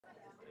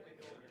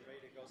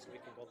so we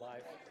can go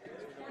live.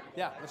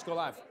 Yeah, let's go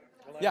live.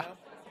 Go live Yeah. now?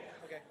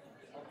 Okay.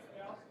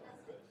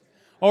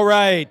 All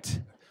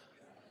right.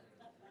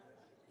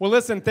 Well,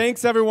 listen,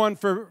 thanks everyone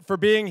for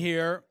being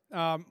here.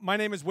 My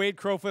name is Wade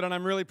Crowfoot, and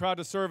I'm really proud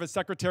to serve as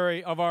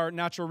Secretary of our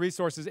Natural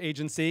Resources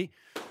Agency.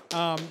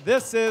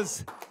 This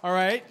is, all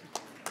right,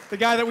 the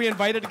guy that we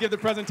invited to give the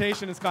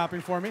presentation is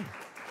clapping for me.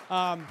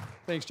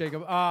 Thanks,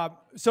 Jacob.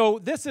 So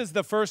this is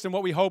the first in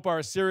what we hope are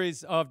a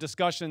series of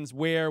discussions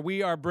where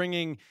we are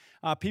bringing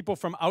people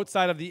from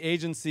outside of the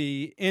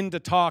agency in to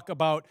talk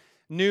about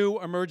new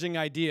emerging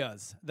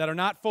ideas that are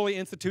not fully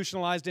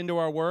institutionalized into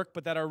our work,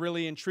 but that are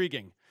really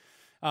intriguing.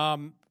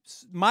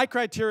 My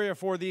criteria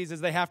for these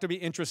is they have to be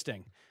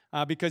interesting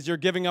because you're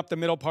giving up the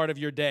middle part of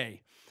your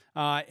day.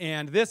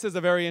 And this is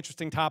a very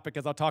interesting topic,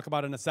 as I'll talk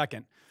about in a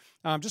second.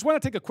 Just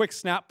want to take a quick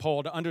snap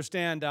poll to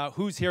understand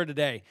who's here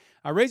today.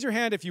 Raise your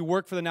hand if you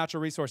work for the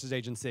Natural Resources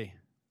Agency.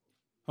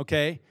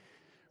 Okay.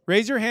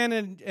 Raise your hand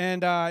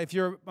and if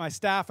you're my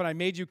staff and I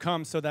made you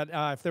come so that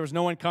if there was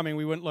no one coming,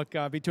 we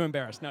wouldn't be too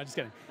embarrassed. No, just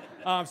kidding.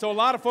 So a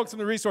lot of folks from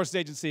the Resources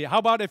Agency. How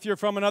about if you're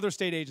from another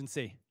state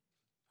agency?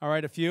 All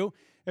right, a few.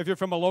 If you're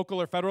from a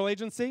local or federal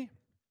agency?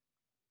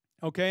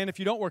 Okay, and if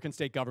you don't work in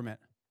state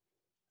government?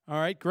 All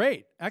right,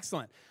 great,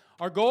 excellent.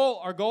 Our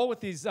goal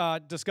with these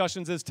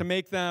discussions is to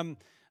make them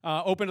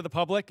open to the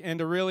public and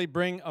to really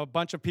bring a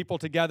bunch of people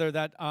together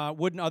that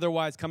wouldn't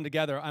otherwise come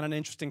together on an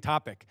interesting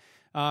topic.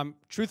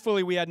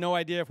 Truthfully, we had no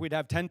idea if we'd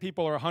have 10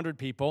 people or 100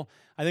 people.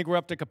 I think we're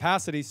up to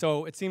capacity,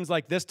 so it seems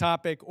like this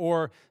topic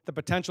or the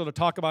potential to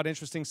talk about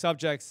interesting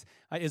subjects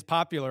is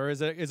popular,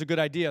 is a good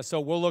idea. So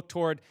we'll look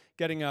toward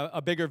getting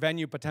a bigger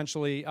venue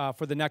potentially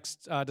for the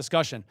next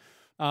discussion.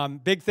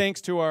 Big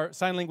thanks to our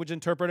sign language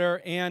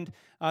interpreter and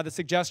the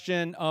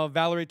suggestion of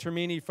Valerie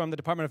Termini from the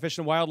Department of Fish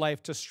and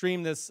Wildlife to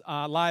stream this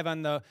live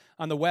on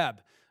the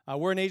web.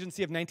 We're an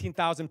agency of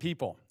 19,000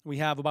 people. We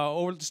have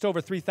just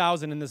over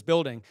 3,000 in this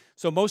building.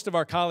 So most of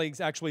our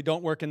colleagues actually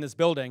don't work in this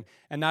building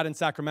and not in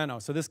Sacramento.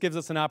 So this gives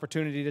us an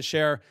opportunity to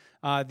share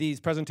these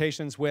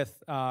presentations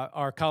with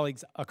our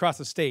colleagues across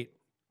the state.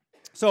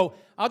 So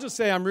I'll just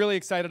say I'm really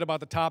excited about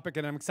the topic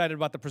and I'm excited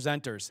about the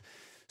presenters.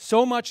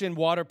 So much in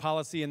water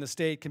policy in the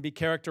state can be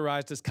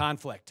characterized as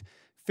conflict.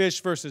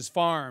 Fish versus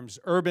farms,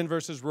 urban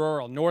versus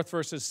rural, north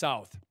versus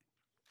south.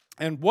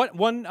 And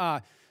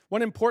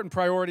one important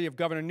priority of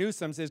Governor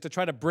Newsom's is to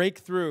try to break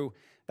through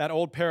that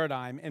old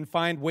paradigm and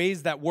find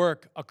ways that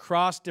work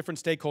across different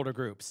stakeholder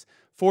groups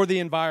for the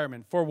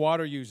environment, for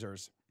water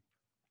users.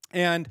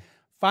 And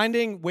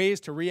finding ways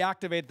to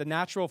reactivate the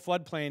natural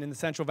floodplain in the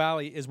Central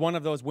Valley is one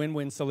of those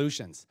win-win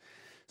solutions.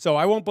 So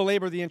I won't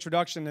belabor the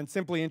introduction and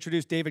simply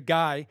introduce David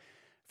Guy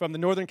from the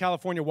Northern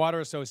California Water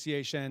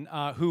Association,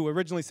 who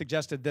originally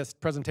suggested this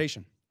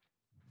presentation.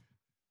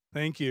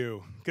 Thank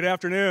you. Good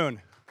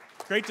afternoon.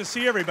 Great to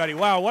see everybody.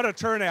 Wow, what a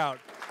turnout.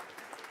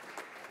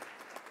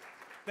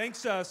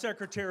 Thanks,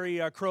 Secretary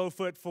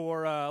Crowfoot,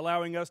 for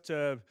allowing us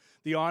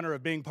the honor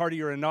of being part of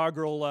your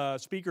inaugural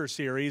speaker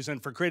series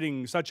and for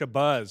creating such a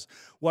buzz.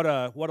 What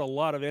a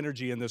lot of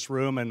energy in this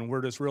room, and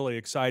we're just really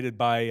excited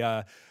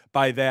by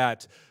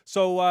that.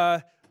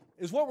 So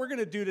what we're going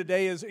to do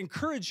today is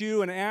encourage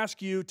you and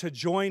ask you to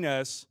join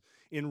us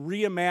in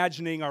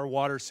reimagining our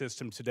water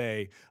system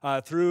today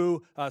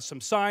through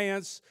some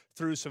science,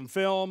 through some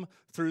film,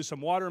 through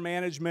some water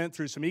management,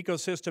 through some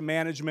ecosystem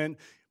management.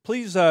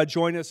 Please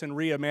join us in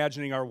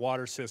reimagining our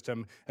water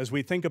system as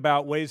we think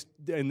about ways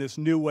in this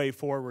new way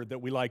forward that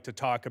we like to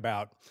talk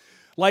about.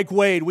 Like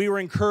Wade, we were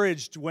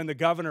encouraged when the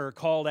governor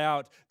called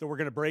out that we're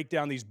going to break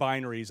down these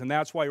binaries, and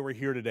that's why we're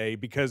here today,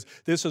 because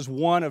this is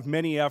one of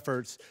many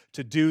efforts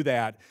to do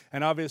that.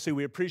 And obviously,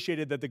 we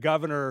appreciated that the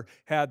governor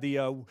had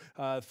the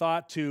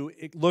thought to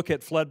look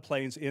at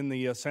floodplains in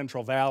the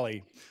Central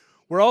Valley.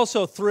 We're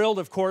also thrilled,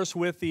 of course,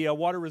 with the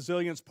water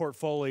resilience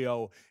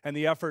portfolio and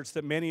the efforts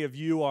that many of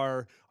you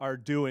are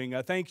doing.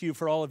 Thank you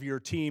for all of your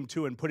team,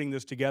 too, in putting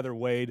this together,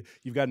 Wade.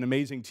 You've got an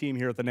amazing team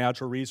here at the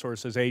Natural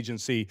Resources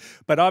Agency.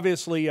 But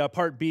obviously,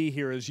 Part B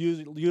here is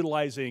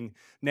utilizing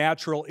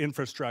natural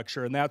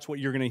infrastructure, and that's what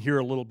you're going to hear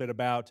a little bit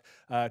about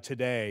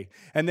today.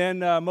 And then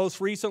most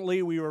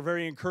recently, we were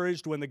very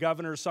encouraged when the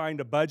governor signed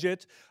a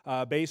budget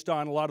based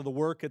on a lot of the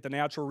work at the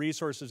Natural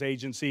Resources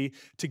Agency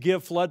to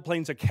give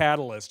floodplains a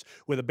catalyst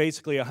with a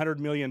basically $100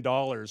 million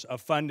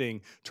of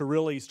funding to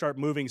really start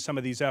moving some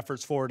of these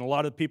efforts forward. And a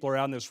lot of people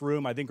around this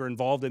room, I think, are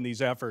involved in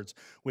these efforts,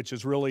 which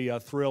is really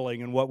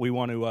thrilling and what we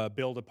want to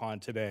build upon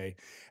today.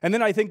 And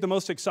then I think the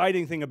most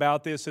exciting thing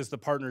about this is the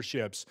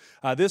partnerships.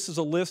 This is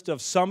a list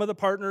of some of the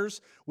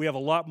partners. We have a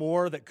lot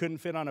more that couldn't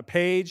fit on a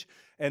page.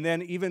 And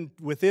then even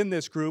within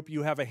this group,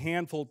 you have a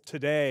handful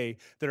today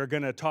that are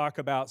going to talk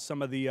about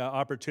some of the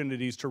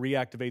opportunities to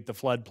reactivate the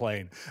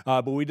floodplain.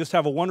 But we just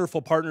have a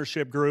wonderful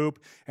partnership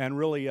group and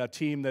really a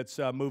team that's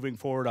moving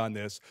forward on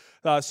this.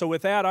 So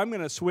with that, I'm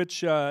going to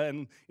switch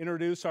and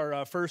introduce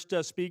our first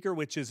speaker,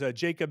 which is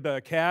Jacob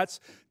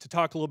Katz, to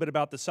talk a little bit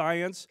about the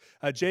science.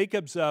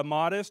 Jacob's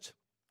modest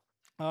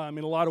in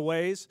a lot of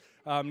ways,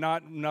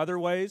 not in other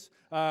ways,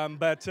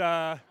 but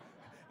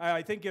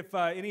I think if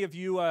any of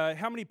you,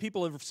 how many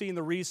people have seen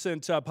the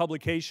recent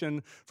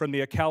publication from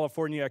the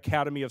California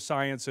Academy of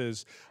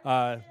Sciences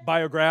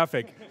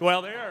biographic?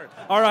 Well, there.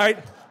 All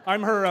right.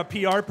 I'm her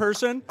PR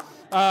person.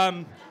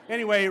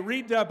 Anyway,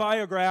 read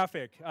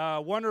biographic.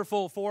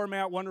 Wonderful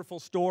format, wonderful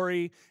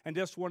story, and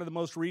just one of the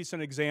most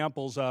recent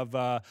examples of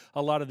a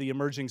lot of the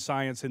emerging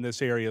science in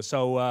this area.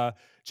 So,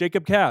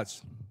 Jacob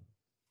Katz.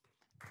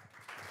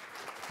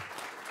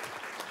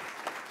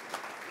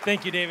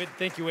 Thank you, David.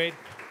 Thank you, Wade.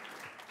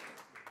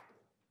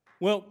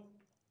 Well,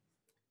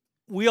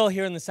 we all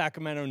here in the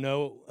Sacramento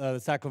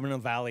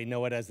Valley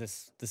know it as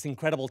this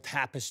incredible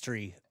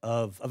tapestry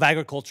of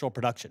agricultural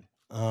production.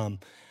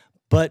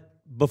 But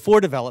before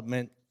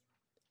development,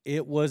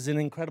 it was an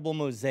incredible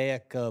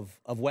mosaic of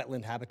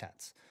wetland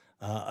habitats,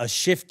 a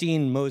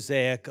shifting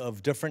mosaic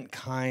of different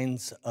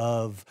kinds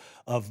of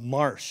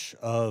marsh,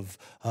 of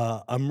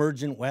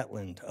emergent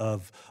wetland,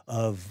 of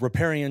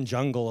riparian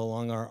jungle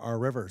along our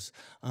rivers.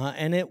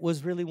 And it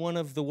was really one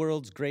of the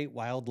world's great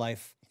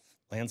wildlife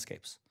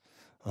landscapes.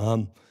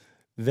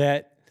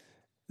 That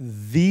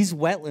these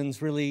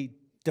wetlands really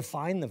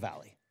define the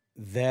valley,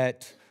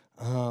 that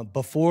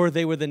before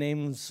they were the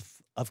names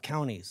of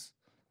counties,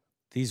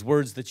 these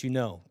words that you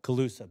know,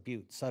 Colusa,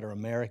 Butte, Sutter,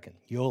 American,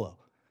 Yolo,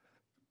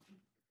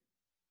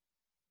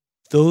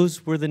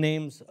 those were the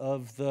names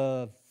of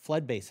the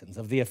flood basins,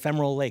 of the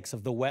ephemeral lakes,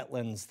 of the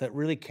wetlands that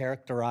really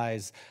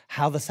characterize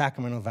how the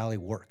Sacramento Valley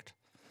worked.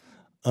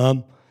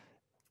 That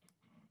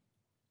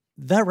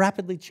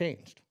rapidly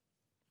changed.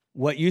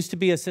 What used to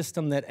be a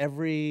system that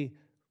every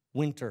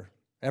winter,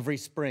 every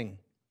spring,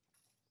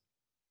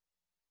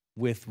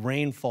 with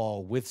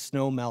rainfall, with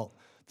snow melt,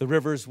 the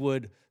rivers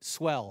would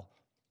swell,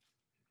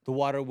 the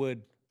water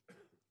would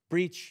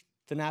breach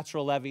the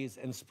natural levees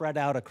and spread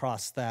out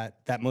across that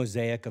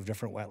mosaic of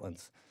different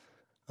wetlands.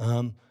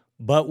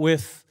 But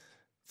with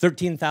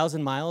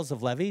 13,000 miles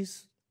of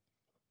levees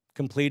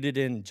completed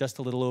in just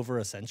a little over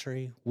a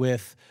century,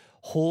 with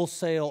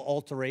wholesale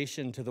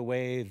alteration to the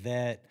way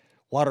that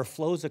water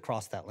flows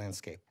across that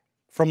landscape,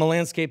 from a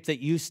landscape that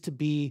used to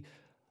be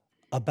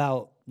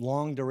about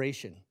long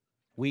duration,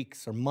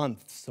 weeks or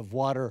months of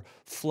water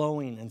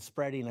flowing and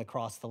spreading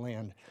across the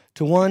land,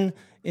 to one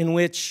in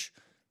which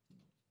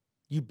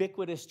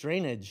ubiquitous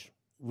drainage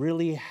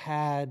really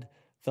had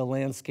the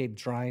landscape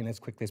drying as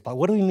quickly as possible.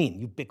 What do we mean,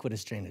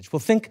 ubiquitous drainage? Well,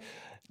 think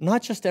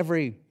not just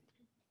every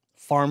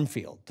farm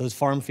field, those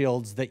farm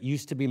fields that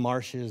used to be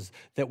marshes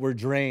that were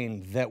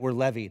drained, that were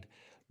levied,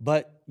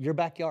 but your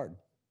backyard,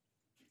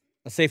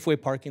 a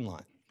Safeway parking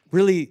lot.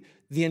 Really,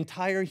 the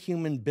entire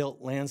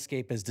human-built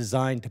landscape is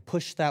designed to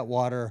push that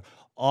water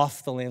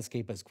off the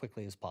landscape as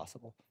quickly as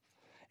possible.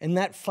 And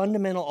that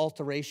fundamental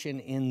alteration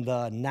in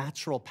the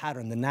natural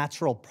pattern, the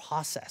natural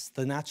process,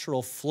 the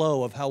natural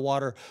flow of how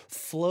water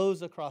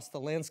flows across the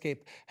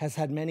landscape has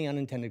had many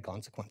unintended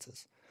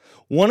consequences.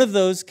 One of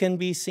those can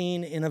be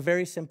seen in a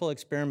very simple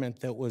experiment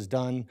that was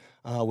done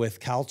with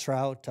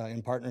CalTrout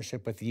in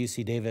partnership with the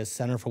UC Davis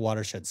Center for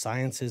Watershed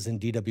Sciences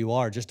and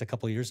DWR just a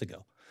couple years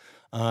ago.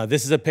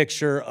 This is a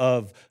picture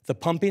of the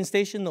pumping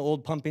station, the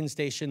old pumping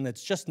station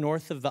that's just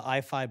north of the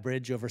I-5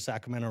 bridge over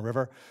Sacramento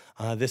River.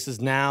 This is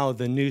now,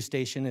 the new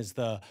station is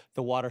the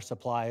water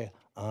supply,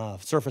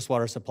 surface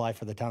water supply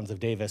for the towns of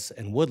Davis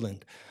and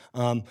Woodland.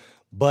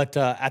 But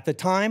at the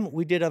time,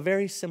 we did a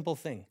very simple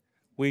thing.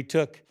 We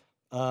took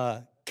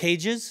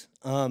cages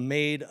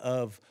made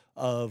of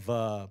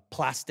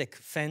plastic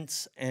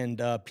fence and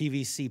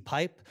PVC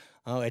pipe,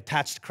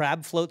 attached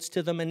crab floats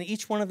to them, and in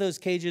each one of those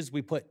cages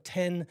we put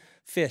 10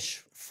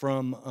 fish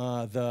from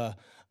the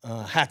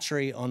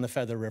hatchery on the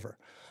Feather River.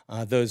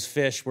 Those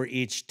fish were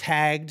each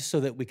tagged so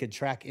that we could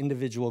track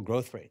individual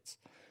growth rates.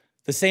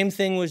 The same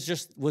thing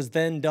was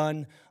then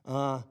done.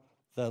 The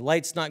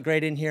light's not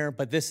great in here,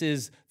 but this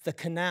is the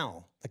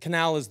canal. The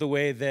canal is the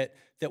way that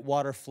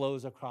water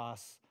flows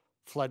across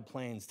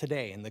floodplains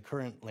today in the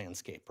current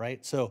landscape,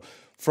 right? So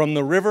from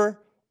the river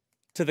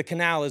to the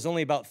canal is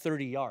only about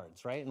 30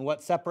 yards, right? And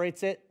what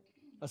separates it?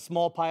 A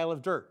small pile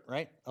of dirt,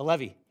 right? A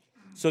levee.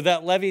 So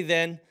that levee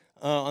then,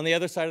 on the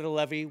other side of the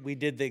levee, we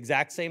did the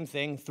exact same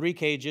thing, 3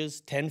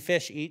 cages, 10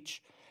 fish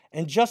each,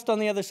 and just on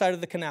the other side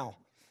of the canal,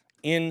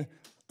 in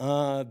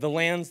the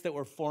lands that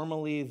were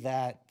formerly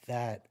that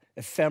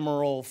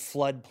ephemeral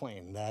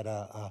floodplain,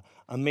 that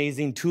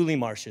amazing tule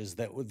marshes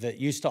that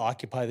used to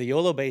occupy the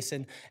Yolo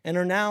Basin and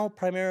are now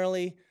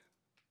primarily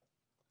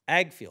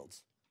ag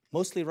fields,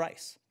 mostly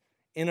rice.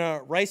 In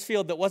a rice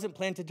field that wasn't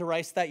planted to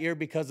rice that year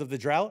because of the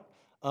drought,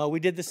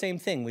 we did the same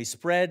thing. We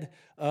spread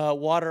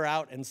water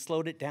out and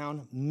slowed it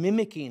down,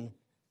 mimicking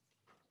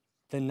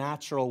the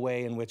natural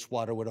way in which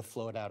water would have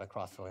flowed out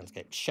across the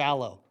landscape.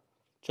 Shallow,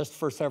 just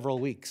for several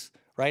weeks,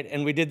 right?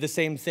 And we did the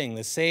same thing,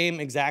 the same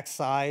exact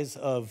size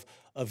of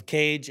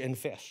cage and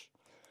fish.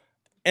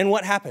 And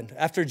what happened?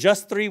 After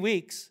just 3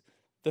 weeks,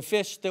 the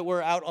fish that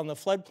were out on the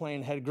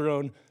floodplain had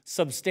grown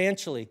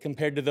substantially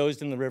compared to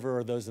those in the river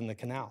or those in the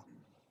canal.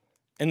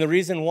 And the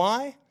reason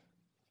why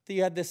that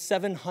you had this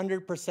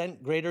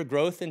 700% greater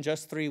growth in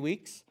just 3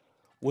 weeks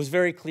was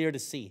very clear to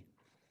see.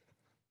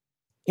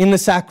 In the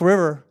Sac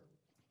River,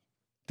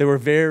 there were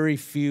very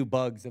few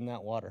bugs in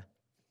that water.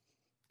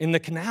 In the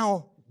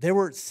canal, there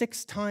were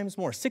 6 times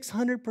more,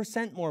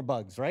 600% more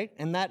bugs, right?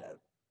 And that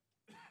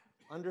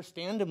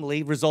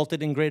understandably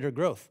resulted in greater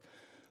growth.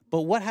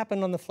 But what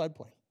happened on the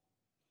floodplain?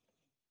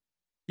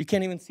 You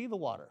can't even see the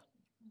water.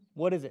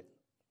 What is it?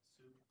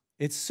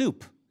 It's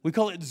soup. We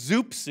call it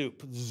zoop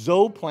soup,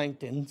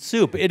 zooplankton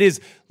soup. It is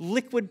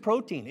liquid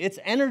protein. It's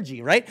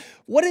energy, right?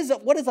 What is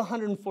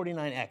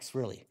 149x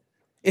really?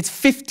 It's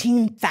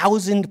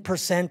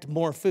 15,000%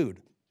 more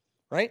food,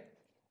 right?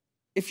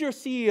 If you're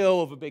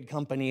CEO of a big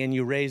company and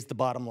you raise the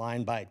bottom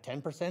line by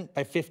 10%,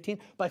 by 15%,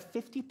 by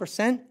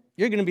 50%,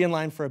 you're going to be in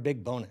line for a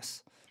big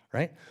bonus,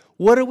 right?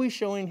 What are we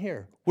showing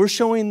here? We're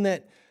showing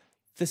that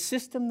the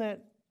system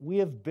that we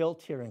have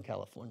built here in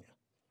California,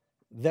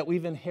 that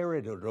we've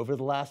inherited over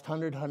the last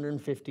 100,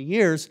 150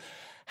 years,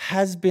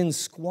 has been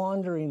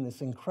squandering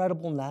this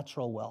incredible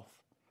natural wealth.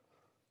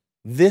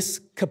 This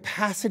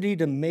capacity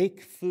to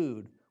make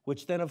food,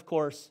 which then, of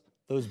course,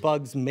 those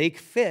bugs make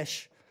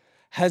fish,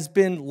 has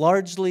been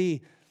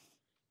largely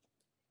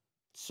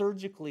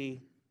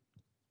surgically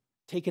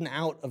taken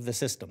out of the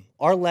system.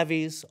 Our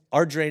levees,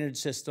 our drainage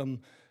system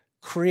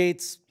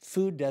creates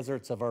food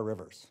deserts of our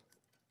rivers,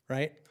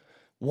 right?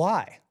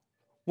 Why?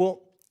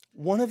 Well,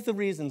 one of the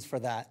reasons for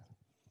that,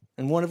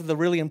 and one of the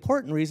really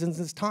important reasons,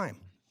 is time.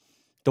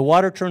 The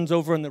water turns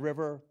over in the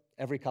river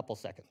every couple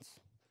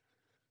seconds.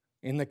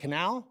 In the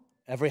canal,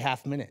 every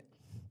half minute.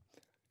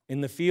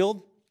 In the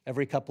field,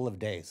 every couple of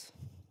days.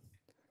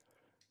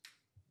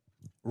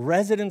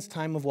 Residence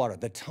time of water,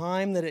 the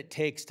time that it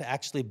takes to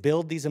actually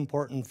build these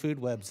important food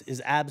webs,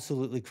 is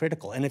absolutely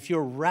critical. And if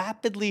you're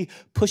rapidly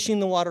pushing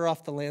the water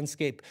off the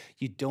landscape,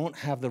 you don't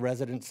have the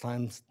residence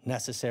times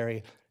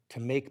necessary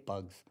to make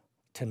bugs,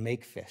 to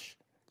make fish,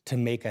 to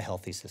make a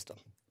healthy system.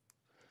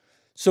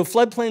 So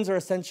floodplains are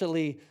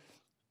essentially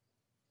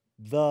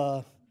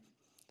the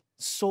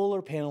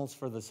solar panels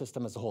for the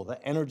system as a whole,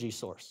 the energy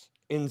source.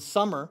 In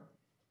summer,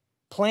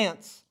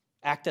 plants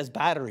act as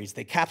batteries.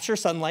 They capture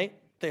sunlight,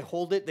 they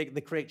hold it,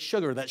 they create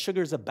sugar. That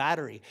sugar is a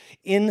battery.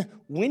 In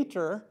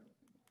winter,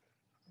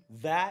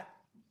 that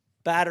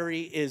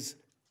battery is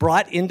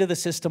brought into the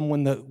system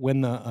when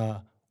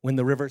the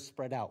rivers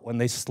spread out, when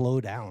they slow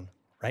down,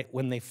 right?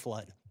 When they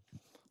flood.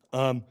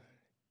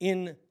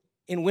 In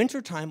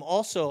wintertime,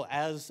 also,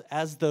 as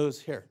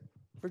those here,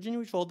 Virginia,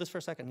 would you hold this for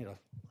a second? You know,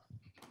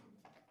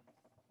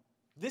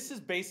 this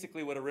is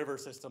basically what a river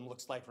system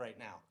looks like right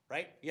now,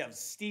 right? You have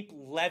steep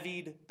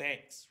levied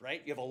banks,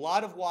 right? You have a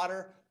lot of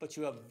water, but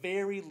you have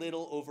very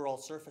little overall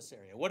surface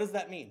area. What does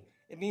that mean?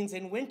 It means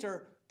in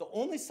winter, the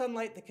only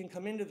sunlight that can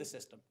come into the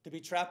system to be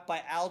trapped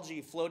by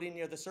algae floating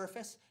near the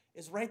surface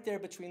is right there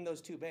between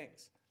those two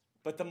banks.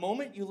 But the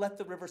moment you let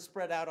the river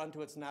spread out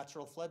onto its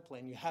natural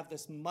floodplain, you have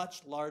this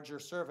much larger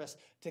surface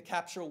to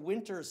capture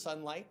winter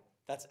sunlight.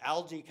 That's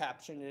algae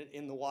capturing it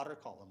in the water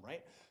column,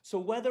 right? So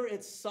whether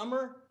it's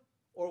summer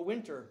or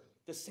winter,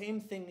 the same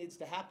thing needs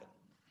to happen.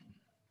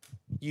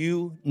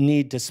 You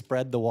need to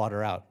spread the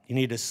water out. You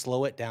need to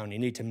slow it down. You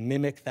need to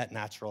mimic that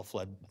natural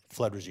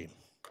flood regime.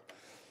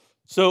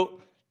 So,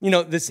 you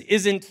know, this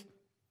isn't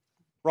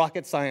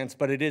rocket science,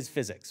 but it is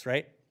physics,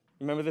 right?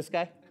 Remember this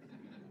guy,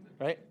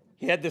 right?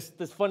 He had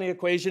this funny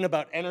equation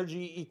about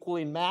energy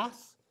equaling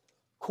mass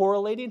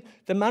correlating.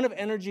 The amount of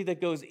energy that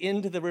goes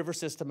into the river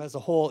system as a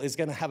whole is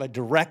going to have a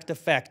direct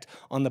effect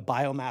on the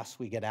biomass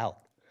we get out.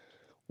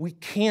 We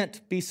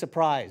can't be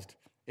surprised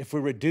if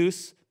we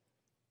reduce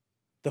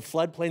the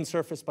floodplain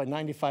surface by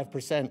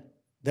 95%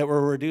 that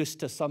we're reduced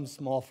to some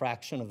small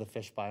fraction of the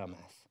fish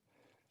biomass.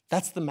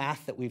 That's the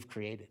math that we've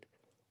created.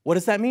 What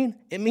does that mean?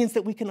 It means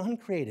that we can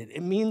uncreate it.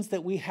 It means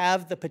that we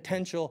have the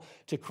potential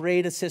to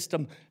create a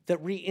system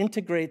that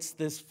reintegrates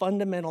this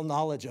fundamental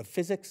knowledge of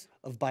physics,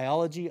 of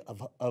biology,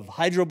 of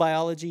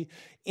hydrobiology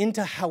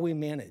into how we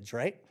manage,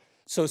 right?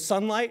 So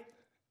sunlight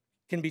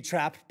can be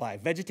trapped by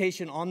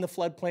vegetation on the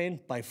floodplain,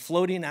 by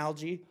floating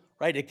algae,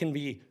 right? It can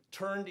be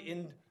turned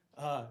into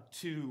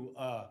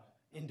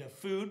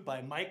food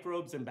by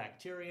microbes and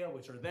bacteria,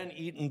 which are then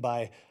eaten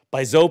by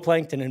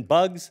zooplankton and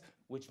bugs,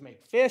 which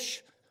make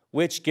fish,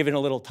 which, given a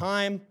little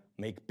time,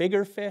 make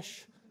bigger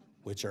fish,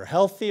 which are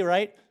healthy,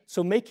 right?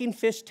 So making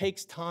fish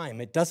takes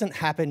time. It doesn't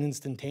happen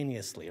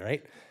instantaneously,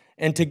 right?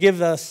 And to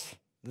give us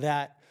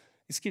that,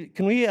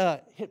 can we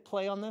hit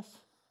play on this?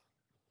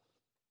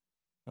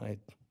 All right.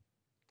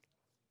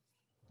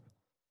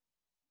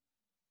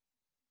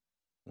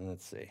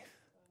 Let's see.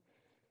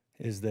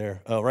 Is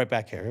there, oh, right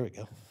back here. Here we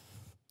go.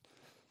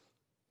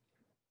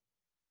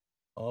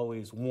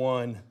 Always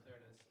one.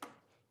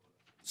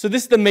 So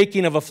this is the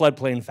making of a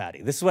floodplain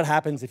fatty. This is what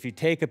happens if you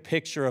take a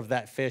picture of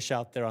that fish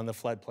out there on the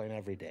floodplain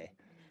every day,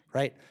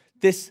 right?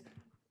 This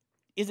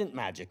isn't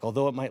magic,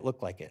 although it might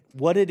look like it.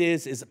 What it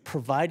is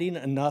providing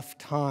enough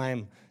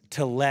time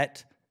to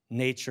let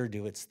nature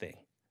do its thing.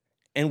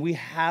 And we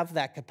have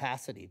that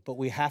capacity, but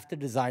we have to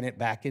design it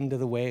back into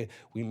the way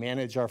we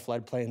manage our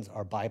floodplains,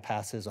 our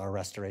bypasses, our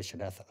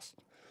restoration ethos.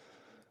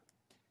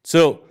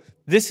 So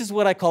this is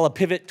what I call a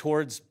pivot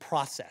towards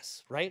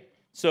process, right?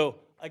 So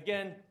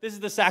Again, this is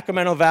the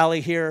Sacramento Valley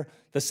here.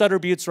 The Sutter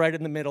Butte's right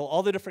in the middle.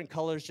 All the different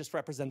colors just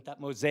represent that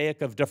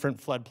mosaic of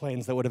different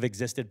floodplains that would have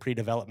existed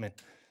pre-development.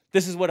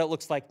 This is what it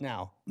looks like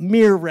now.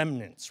 Mere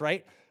remnants,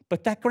 right?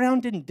 But that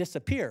ground didn't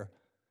disappear.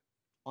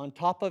 On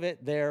top of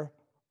it, there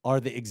are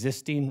the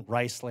existing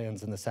rice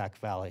lands in the Sac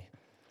Valley.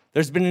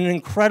 There's been an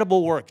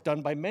incredible work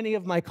done by many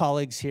of my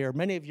colleagues here,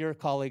 many of your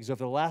colleagues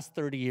over the last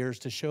 30 years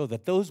to show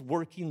that those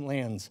working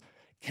lands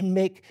can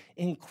make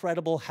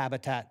incredible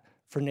habitat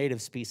for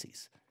native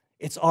species.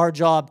 It's our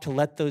job to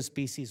let those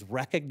species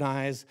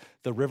recognize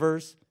the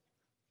rivers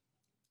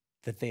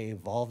that they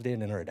evolved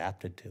in and are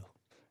adapted to.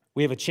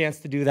 We have a chance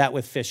to do that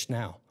with fish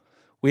now.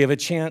 We have a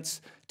chance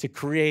to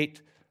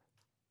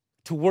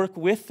work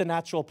with the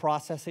natural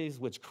processes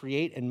which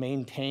create and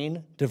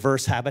maintain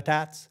diverse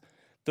habitats.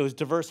 Those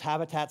diverse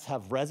habitats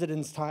have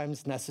residence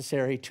times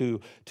necessary to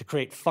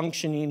create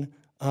functioning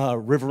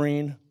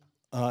riverine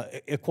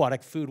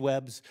aquatic food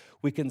webs.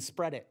 We can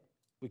spread it,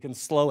 we can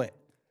slow it,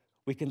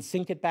 we can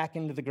sink it back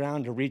into the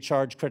ground to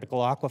recharge critical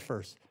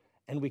aquifers,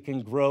 and we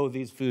can grow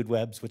these food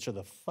webs, which are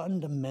the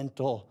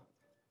fundamental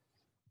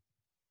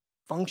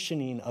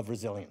functioning of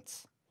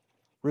resilience.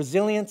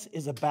 Resilience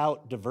is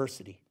about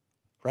diversity,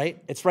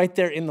 right? It's right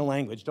there in the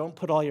language. Don't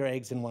put all your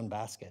eggs in one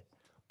basket.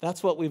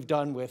 That's what we've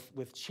done with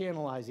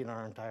channelizing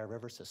our entire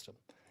river system.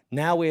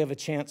 Now we have a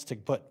chance to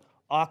put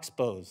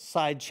oxbows,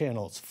 side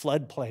channels,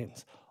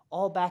 floodplains,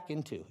 all back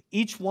into.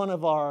 Each one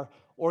of our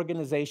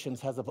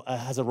organizations has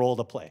a role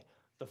to play.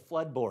 The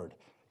Flood Board,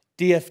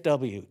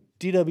 DFW,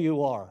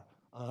 DWR,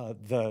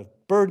 the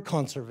bird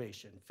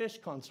conservation, fish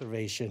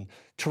conservation,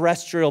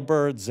 terrestrial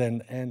birds,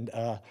 and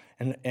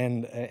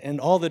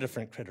all the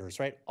different critters,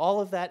 right? All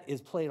of that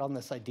is played on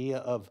this idea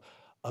of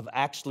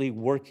actually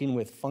working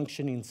with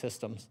functioning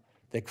systems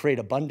that create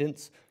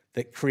abundance,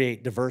 that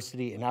create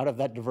diversity, and out of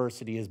that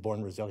diversity is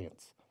born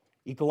resilience.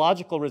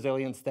 Ecological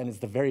resilience then is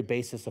the very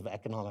basis of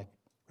economic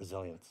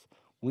resilience.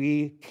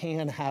 We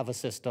can have a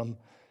system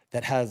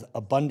that has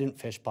abundant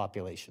fish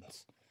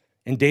populations.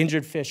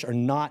 Endangered fish are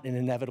not an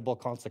inevitable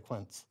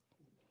consequence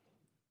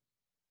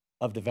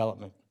of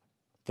development.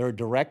 They're a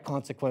direct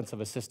consequence of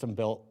a system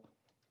built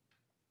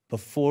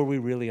before we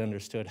really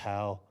understood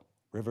how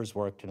rivers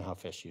worked and how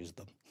fish used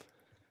them.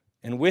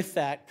 And with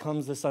that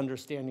comes this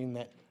understanding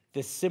that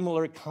this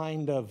similar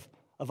kind of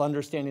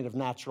understanding of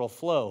natural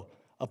flow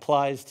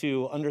applies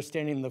to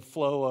understanding the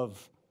flow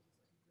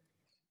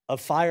of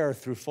fire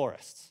through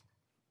forests,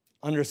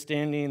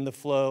 understanding the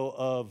flow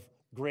of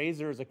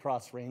grazers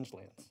across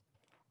rangelands,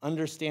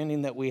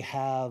 understanding that we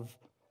have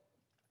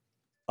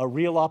a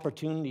real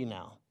opportunity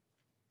now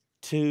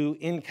to,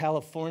 in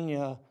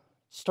California,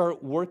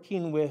 start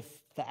working with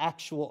the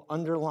actual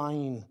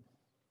underlying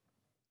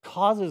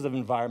causes of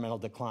environmental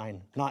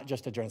decline, not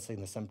just addressing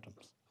the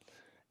symptoms.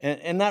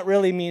 And that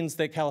really means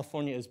that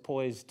California is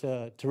poised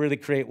to really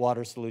create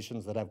water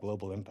solutions that have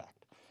global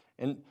impact.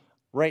 And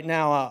right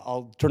now,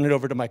 I'll turn it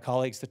over to my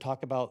colleagues to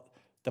talk about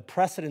the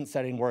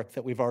precedent-setting work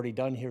that we've already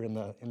done here in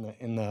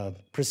the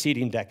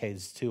preceding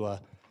decades to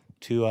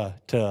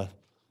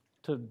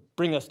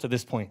bring us to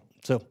this point.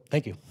 So,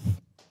 thank you.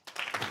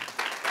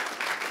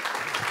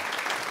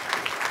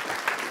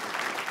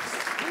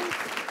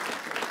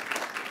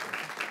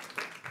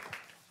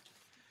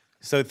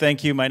 So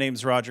thank you. My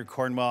name's Roger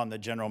Cornwell. I'm the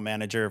general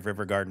manager of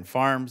River Garden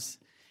Farms.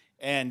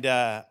 And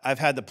I've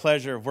had the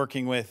pleasure of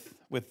working with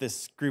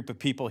this group of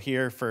people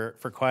here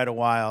for quite a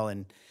while.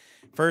 And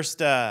first,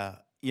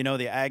 you know,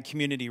 the ag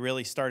community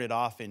really started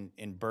off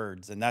in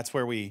birds. And that's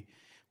where we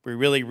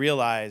really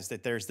realized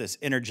that there's this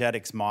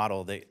energetics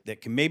model that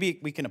can maybe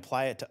we can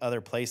apply it to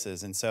other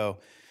places. And so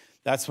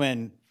that's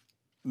when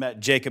I met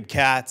Jacob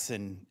Katz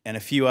and a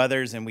few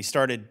others, and we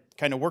started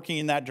kind of working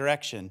in that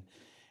direction.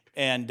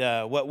 And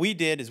what we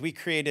did is we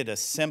created a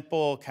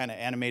simple kind of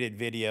animated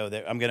video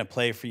that I'm going to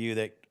play for you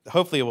that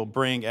hopefully will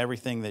bring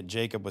everything that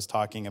Jacob was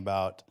talking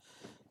about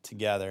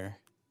together.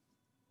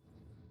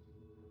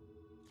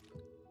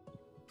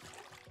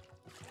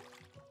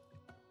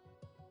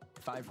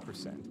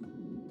 5%.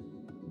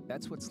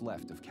 That's what's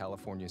left of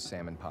California's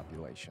salmon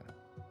population.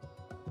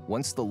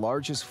 Once the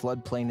largest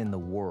floodplain in the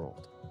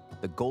world,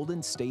 the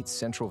Golden State's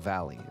Central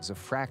Valley is a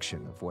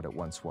fraction of what it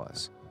once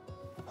was.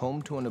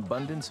 Home to an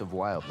abundance of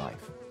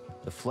wildlife,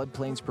 the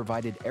floodplains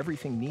provided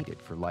everything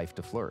needed for life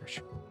to flourish.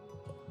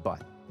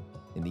 But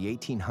in the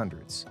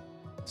 1800s,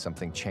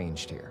 something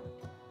changed here.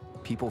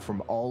 People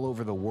from all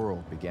over the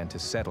world began to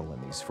settle in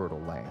these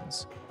fertile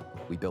lands.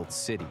 We built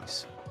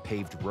cities,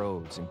 paved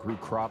roads, and grew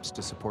crops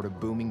to support a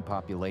booming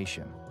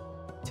population.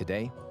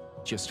 Today,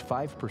 just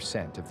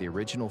 5% of the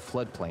original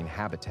floodplain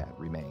habitat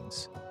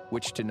remains,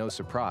 which, to no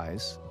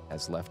surprise,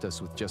 has left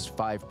us with just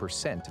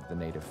 5% of the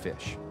native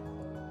fish.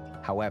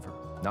 However,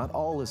 not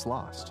all is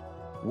lost.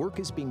 Work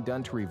is being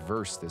done to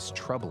reverse this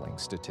troubling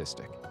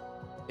statistic.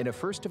 In a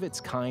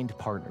first-of-its-kind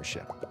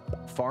partnership,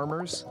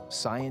 farmers,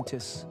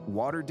 scientists,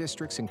 water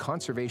districts, and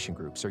conservation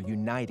groups are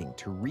uniting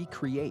to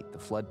recreate the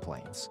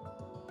floodplains.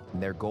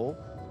 And their goal?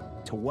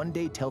 To one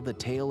day tell the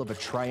tale of a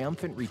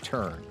triumphant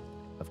return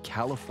of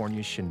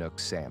California's Chinook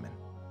salmon.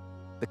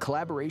 The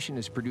collaboration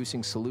is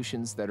producing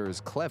solutions that are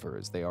as clever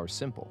as they are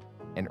simple,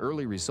 and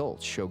early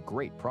results show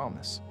great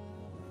promise.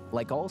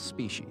 Like all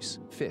species,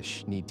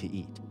 fish need to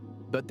eat.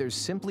 But there's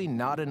simply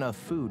not enough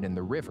food in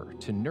the river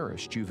to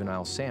nourish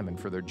juvenile salmon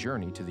for their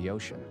journey to the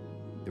ocean.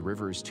 The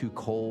river is too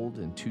cold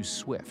and too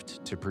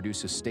swift to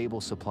produce a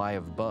stable supply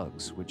of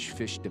bugs which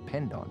fish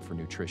depend on for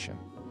nutrition.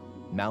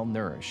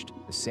 Malnourished,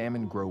 the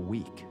salmon grow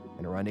weak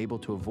and are unable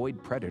to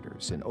avoid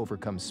predators and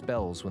overcome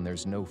spells when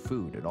there's no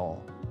food at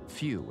all.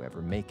 Few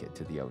ever make it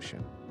to the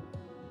ocean.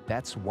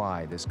 That's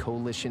why this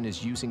coalition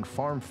is using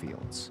farm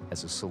fields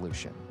as a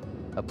solution.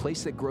 A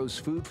place that grows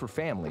food for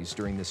families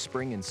during the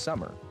spring and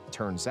summer,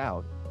 turns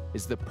out,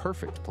 is the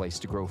perfect place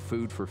to grow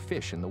food for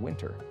fish in the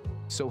winter.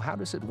 So how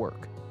does it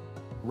work?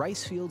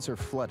 Rice fields are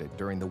flooded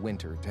during the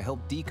winter to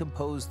help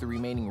decompose the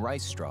remaining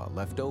rice straw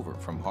left over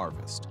from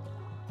harvest.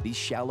 These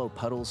shallow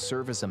puddles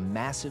serve as a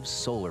massive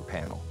solar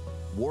panel,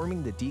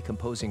 warming the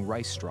decomposing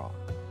rice straw,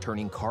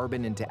 turning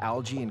carbon into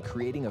algae and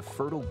creating a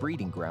fertile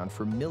breeding ground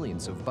for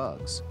millions of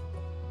bugs.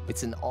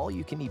 It's an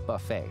all-you-can-eat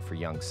buffet for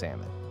young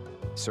salmon,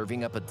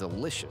 serving up a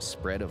delicious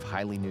spread of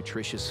highly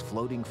nutritious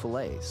floating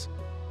fillets,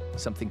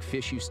 something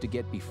fish used to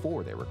get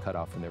before they were cut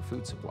off from their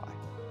food supply.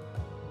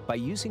 By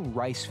using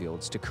rice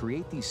fields to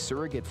create these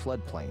surrogate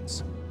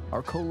floodplains,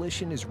 our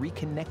coalition is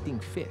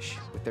reconnecting fish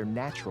with their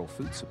natural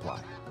food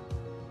supply.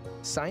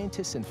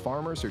 Scientists and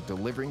farmers are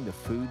delivering the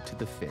food to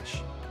the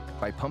fish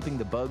by pumping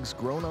the bugs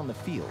grown on the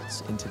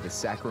fields into the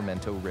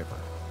Sacramento River.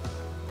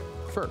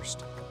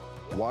 First,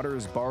 water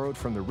is borrowed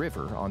from the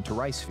river onto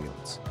rice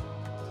fields.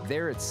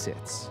 There it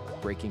sits,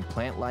 breaking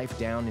plant life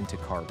down into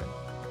carbon.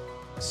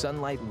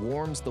 Sunlight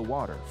warms the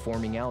water,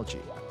 forming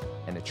algae,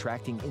 and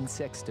attracting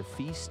insects to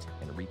feast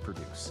and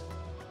reproduce.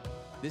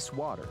 This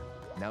water,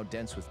 now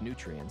dense with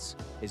nutrients,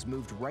 is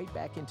moved right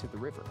back into the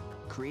river,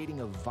 creating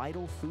a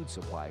vital food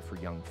supply for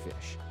young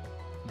fish.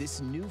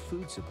 This new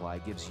food supply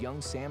gives young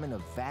salmon a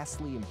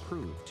vastly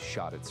improved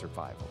shot at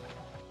survival.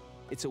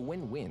 It's a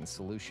win-win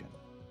solution.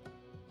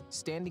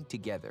 Standing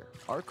together,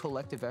 our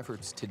collective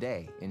efforts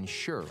today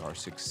ensure our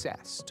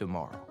success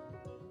tomorrow.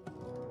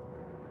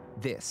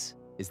 This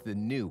is the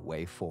new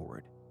way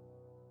forward.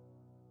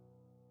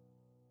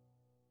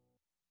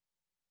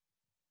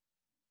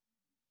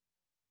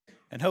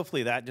 And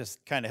hopefully that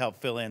just kind of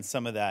helped fill in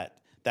some of that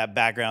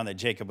background that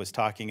Jacob was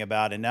talking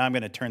about. And now I'm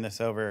going to turn this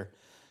over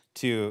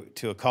to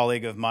a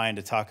colleague of mine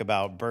to talk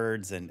about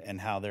birds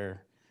and how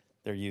they're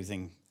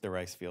using the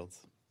rice fields.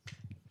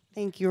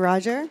 Thank you,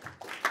 Roger.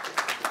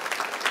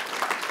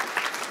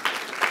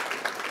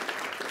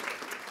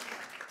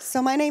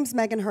 So my name's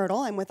Megan Hurdle.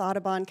 I'm with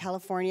Audubon,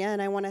 California, and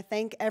I want to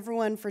thank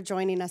everyone for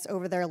joining us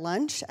over their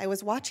lunch. I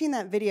was watching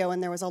that video,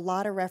 and there was a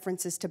lot of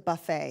references to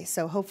buffet,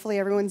 so hopefully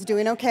everyone's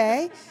doing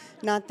okay,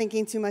 not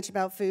thinking too much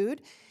about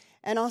food.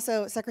 And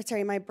also,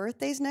 Secretary, my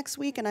birthday's next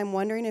week, and I'm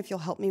wondering if you'll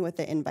help me with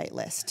the invite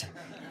list,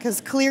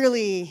 because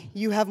clearly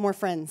you have more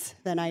friends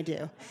than I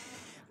do.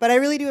 But I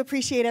really do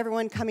appreciate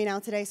everyone coming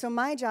out today. So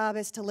my job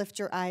is to lift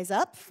your eyes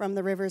up from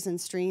the rivers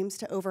and streams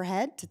to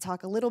overhead to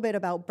talk a little bit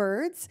about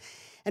birds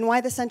and why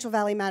the Central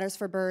Valley matters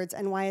for birds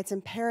and why it's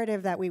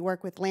imperative that we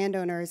work with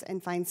landowners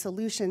and find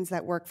solutions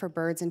that work for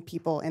birds and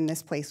people in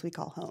this place we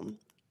call home.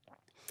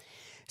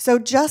 So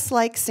just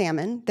like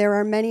salmon, there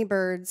are many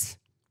birds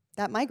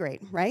that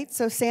migrate, right?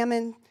 So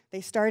salmon, they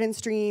start in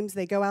streams,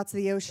 they go out to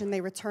the ocean, they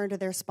return to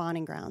their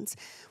spawning grounds.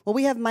 Well,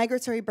 we have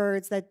migratory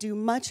birds that do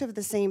much of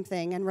the same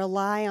thing and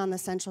rely on the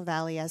Central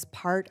Valley as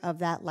part of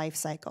that life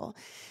cycle.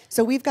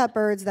 So we've got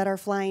birds that are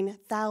flying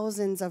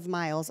thousands of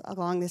miles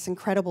along this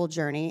incredible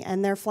journey,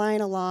 and they're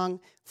flying along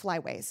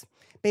flyways,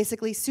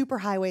 basically super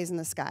highways in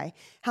the sky.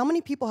 How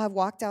many people have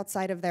walked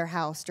outside of their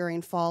house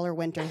during fall or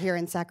winter here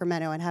in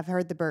Sacramento and have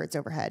heard the birds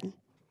overhead?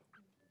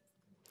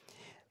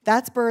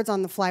 That's birds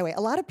on the flyway.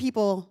 A lot of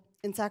people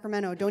in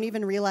Sacramento don't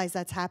even realize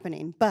that's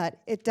happening,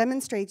 but it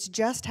demonstrates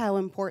just how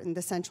important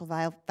the Central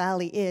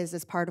Valley is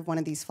as part of one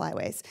of these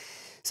flyways.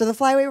 So the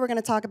flyway we're going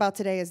to talk about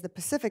today is the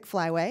Pacific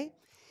Flyway,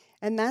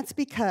 and that's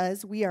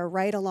because we are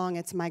right along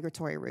its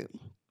migratory route.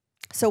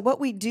 So what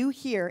we do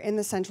here in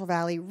the Central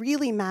Valley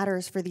really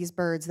matters for these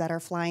birds that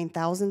are flying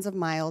thousands of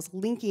miles,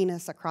 linking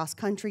us across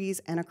countries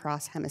and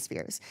across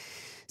hemispheres.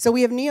 So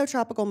we have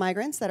neotropical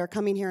migrants that are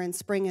coming here in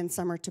spring and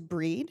summer to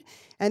breed.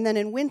 And then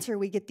in winter,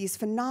 we get these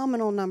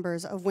phenomenal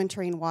numbers of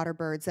wintering water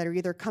birds that are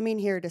either coming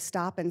here to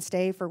stop and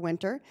stay for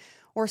winter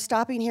or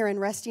stopping here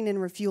and resting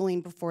and refueling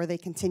before they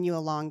continue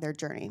along their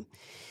journey.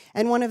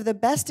 And one of the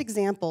best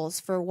examples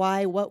for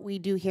why what we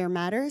do here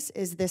matters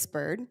is this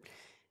bird.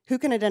 Who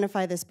can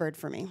identify this bird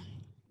for me?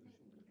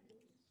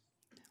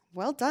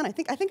 Well done. I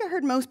think I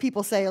heard most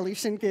people say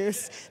Aleutian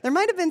goose. There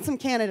might have been some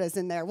Canadas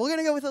in there. We're going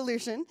to go with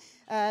Aleutian.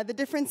 The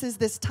difference is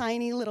this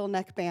tiny little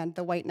neckband,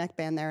 the white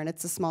neckband there, and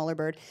it's a smaller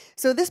bird.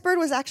 So this bird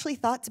was actually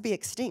thought to be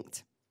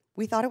extinct.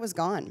 We thought it was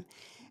gone.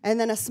 And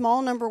then a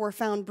small number were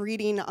found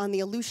breeding on the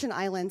Aleutian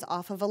Islands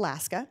off of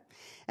Alaska.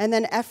 And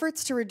then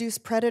efforts to reduce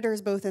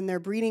predators both in their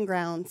breeding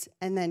grounds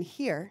and then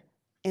here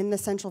in the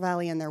Central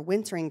Valley in their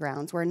wintering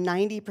grounds, where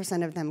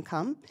 90% of them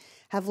come,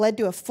 have led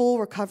to a full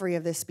recovery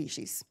of this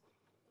species.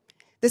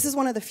 This is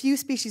one of the few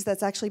species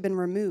that's actually been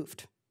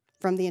removed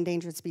from the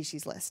endangered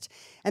species list.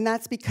 And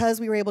that's because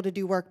we were able to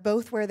do work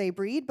both where they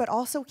breed, but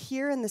also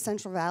here in the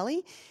Central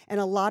Valley. And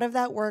a lot of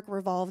that work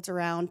revolves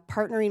around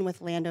partnering with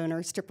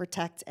landowners to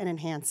protect and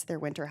enhance their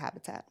winter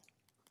habitat.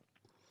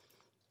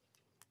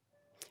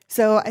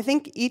 So I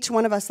think each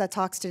one of us that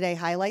talks today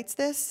highlights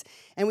this,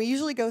 and we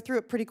usually go through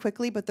it pretty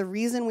quickly, but the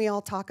reason we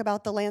all talk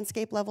about the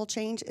landscape level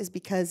change is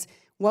because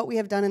what we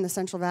have done in the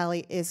Central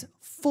Valley is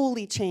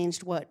fully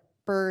changed what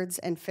birds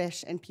and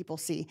fish and people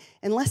see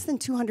in less than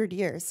 200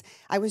 years.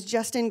 I was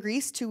just in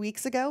Greece 2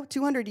 weeks ago.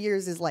 200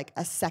 years is like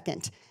a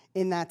second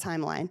in that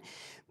timeline.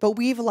 But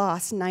we've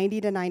lost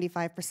 90 to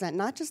 95%,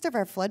 not just of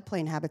our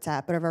floodplain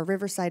habitat, but of our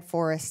riverside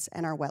forests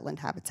and our wetland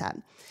habitat.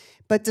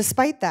 But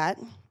despite that,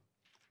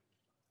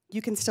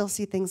 you can still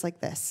see things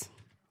like this.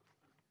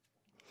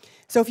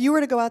 So if you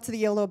were to go out to the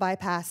Yolo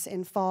bypass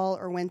in fall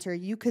or winter,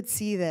 you could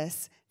see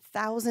this,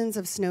 thousands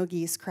of snow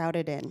geese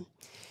crowded in.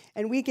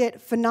 And we get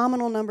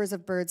phenomenal numbers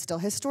of birds still.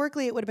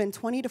 Historically, it would have been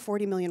 20 to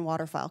 40 million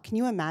waterfowl. Can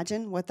you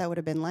imagine what that would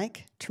have been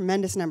like?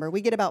 Tremendous number.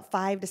 We get about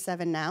 5 to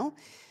 7 now.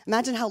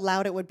 Imagine how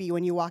loud it would be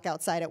when you walk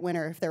outside at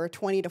winter if there were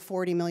 20 to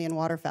 40 million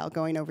waterfowl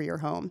going over your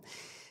home.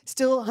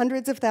 Still,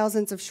 hundreds of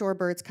thousands of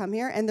shorebirds come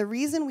here, and the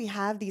reason we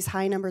have these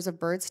high numbers of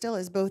birds still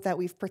is both that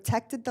we've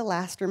protected the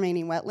last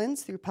remaining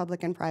wetlands through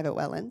public and private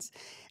wetlands,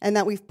 and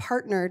that we've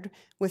partnered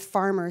with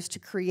farmers to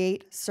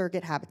create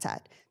surrogate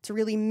habitat, to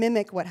really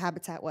mimic what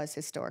habitat was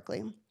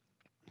historically.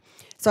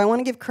 So I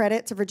want to give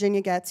credit to Virginia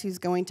Getz, who's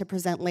going to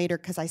present later,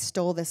 because I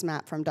stole this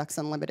map from Ducks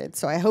Unlimited,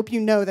 so I hope you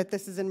know that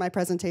this is in my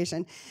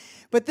presentation.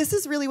 But this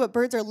is really what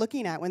birds are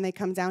looking at when they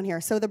come down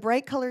here. So the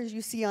bright colors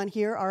you see on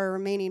here are our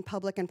remaining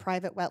public and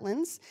private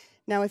wetlands.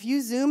 Now, if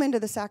you zoom into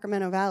the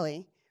Sacramento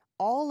Valley,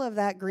 all of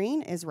that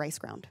green is rice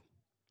ground.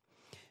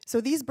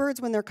 So these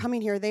birds, when they're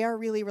coming here, they are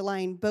really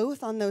relying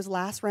both on those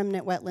last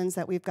remnant wetlands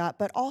that we've got,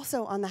 but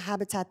also on the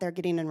habitat they're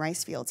getting in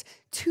rice fields.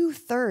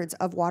 2/3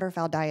 of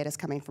waterfowl diet is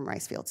coming from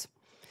rice fields.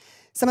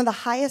 Some of the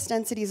highest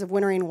densities of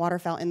wintering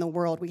waterfowl in the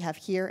world we have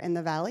here in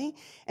the valley,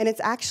 and it's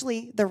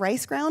actually, the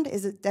rice ground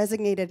is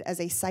designated as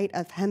a site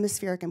of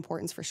hemispheric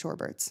importance for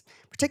shorebirds,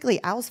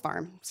 particularly Owl's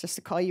Farm, just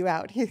to call you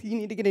out. You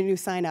need to get a new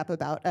sign up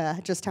about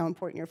just how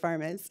important your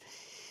farm is.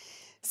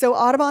 So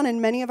Audubon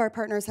and many of our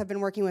partners have been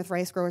working with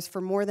rice growers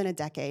for more than a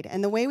decade,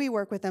 and the way we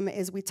work with them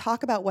is we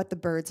talk about what the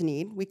birds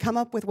need, we come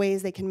up with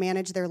ways they can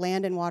manage their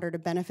land and water to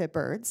benefit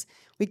birds,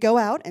 we go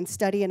out and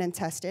study it and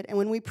test it, and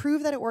when we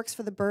prove that it works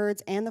for the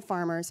birds and the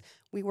farmers,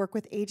 we work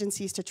with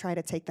agencies to try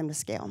to take them to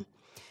scale.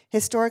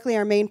 Historically,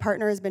 our main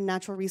partner has been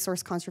Natural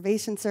Resource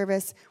Conservation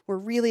Service. We're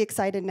really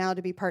excited now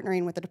to be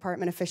partnering with the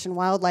Department of Fish and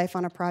Wildlife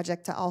on a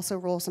project to also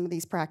roll some of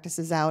these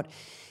practices out.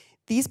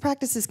 These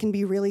practices can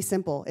be really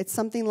simple. It's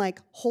something like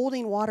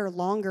holding water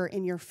longer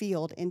in your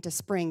field into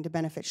spring to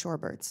benefit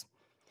shorebirds.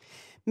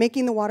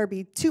 Making the water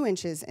be 2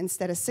 inches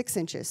instead of 6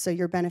 inches, so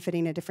you're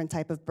benefiting a different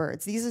type of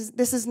birds.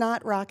 This is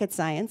not rocket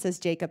science, as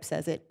Jacob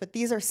says it, but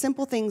these are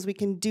simple things we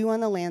can do on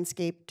the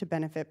landscape to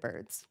benefit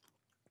birds.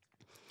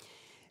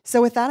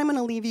 So with that, I'm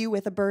gonna leave you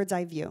with a bird's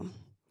eye view.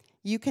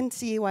 You can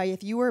see why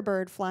if you were a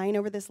bird flying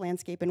over this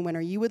landscape in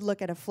winter, you would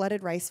look at a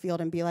flooded rice field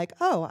and be like,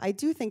 oh, I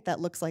do think that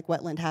looks like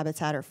wetland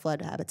habitat or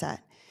flood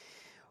habitat.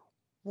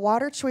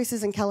 Water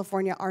choices in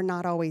California are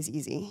not always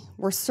easy.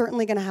 We're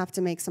certainly gonna have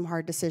to make some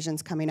hard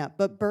decisions coming up,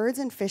 but birds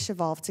and fish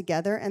evolve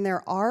together, and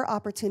there are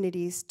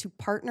opportunities to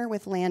partner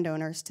with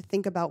landowners to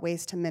think about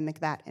ways to mimic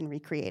that and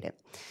recreate it.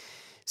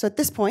 So at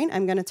this point,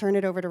 I'm gonna turn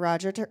it over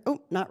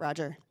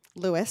to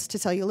Lewis, to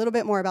tell you a little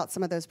bit more about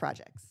some of those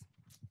projects.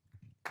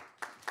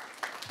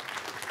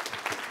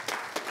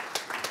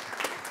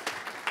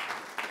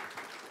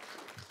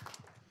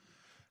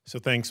 So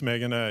thanks,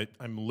 Megan.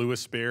 I'm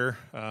Lewis Bear,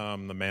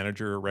 the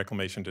manager of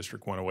Reclamation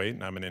District 108,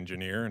 and I'm an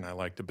engineer, and I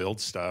like to build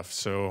stuff.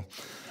 So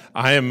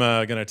I am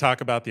going to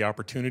talk about the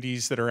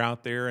opportunities that are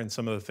out there and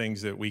some of the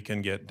things that we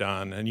can get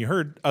done. And you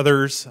heard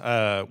others.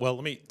 Well,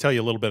 let me tell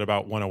you a little bit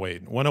about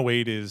 108.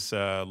 108 is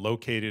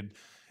located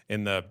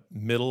in the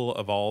middle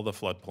of all the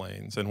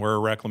floodplains, and we're a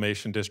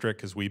reclamation district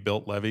because we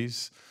built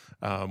levees.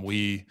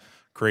 We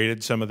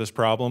created some of this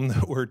problem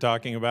that we're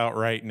talking about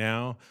right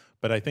now.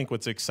 But I think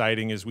what's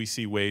exciting is we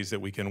see ways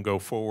that we can go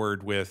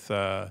forward with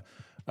kind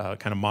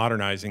of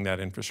modernizing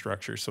that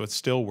infrastructure. So it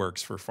still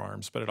works for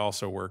farms, but it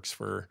also works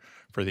for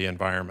the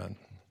environment.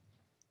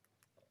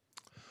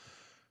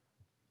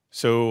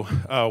 So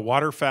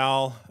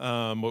waterfowl,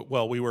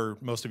 well,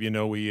 most of you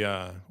know,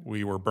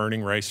 we were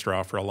burning rice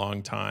straw for a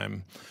long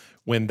time.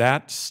 When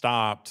that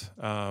stopped,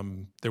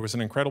 there was an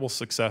incredible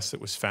success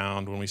that was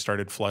found when we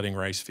started flooding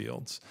rice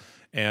fields.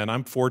 And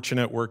I'm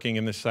fortunate working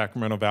in the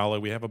Sacramento Valley.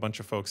 We have a bunch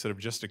of folks that have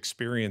just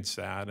experienced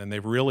that, and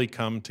they've really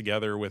come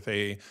together with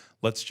a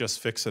let's just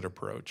fix it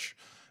approach.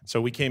 So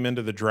we came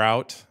into the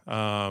drought,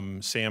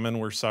 salmon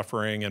were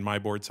suffering, and my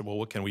board said, well,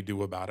 what can we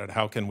do about it?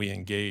 How can we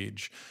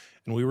engage?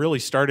 And we really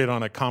started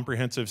on a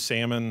comprehensive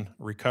salmon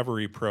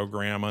recovery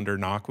program under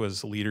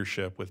NACWA's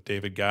leadership with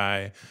David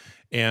Guy.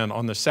 And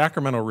on the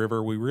Sacramento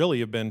River, we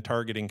really have been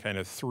targeting kind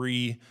of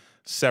 3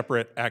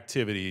 separate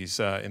activities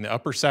in the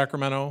upper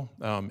Sacramento,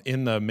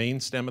 in the main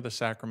stem of the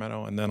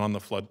Sacramento, and then on the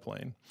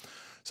floodplain.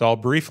 So I'll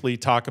briefly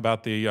talk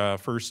about the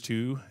first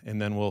two,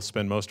 and then we'll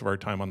spend most of our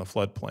time on the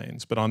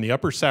floodplains. But on the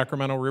upper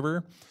Sacramento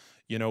River,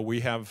 you know, we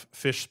have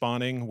fish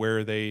spawning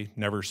where they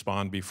never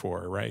spawned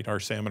before, right?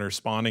 Our salmon are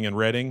spawning and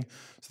redding,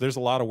 so there's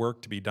a lot of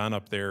work to be done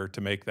up there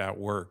to make that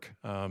work.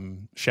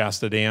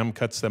 Shasta Dam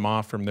cuts them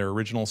off from their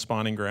original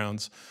spawning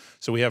grounds.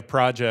 So we have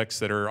projects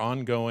that are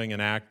ongoing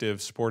and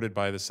active, supported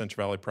by the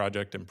Central Valley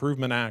Project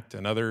Improvement Act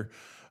and other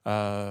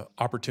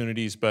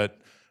opportunities. But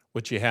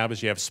what you have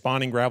is you have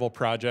spawning gravel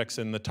projects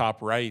in the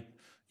top right,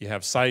 you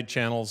have side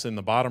channels in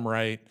the bottom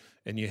right,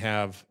 and you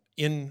have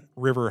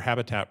in-river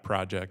habitat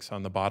projects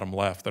on the bottom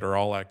left that are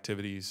all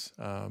activities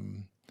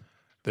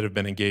that have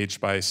been engaged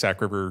by Sac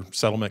River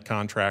settlement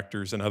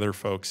contractors and other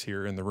folks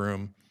here in the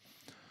room.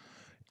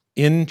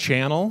 In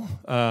channel,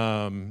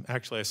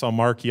 actually I saw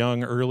Mark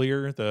Young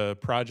earlier. The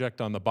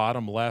project on the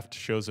bottom left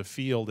shows a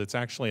field. It's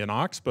actually an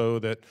oxbow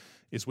that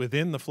is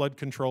within the flood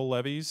control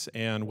levees,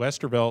 and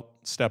Westervelt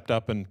stepped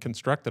up and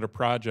constructed a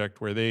project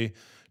where they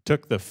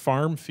took the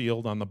farm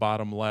field on the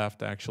bottom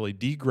left, actually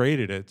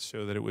degraded it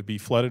so that it would be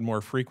flooded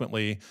more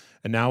frequently,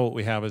 and now what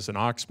we have is an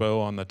oxbow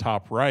on the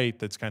top right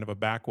that's kind of a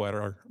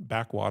backwater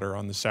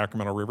on the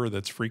Sacramento River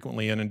that's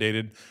frequently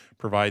inundated,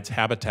 provides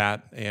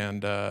habitat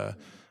and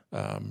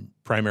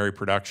primary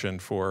production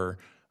for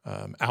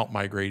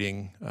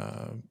out-migrating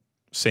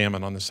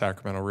salmon on the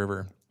Sacramento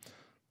River.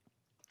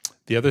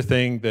 The other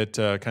thing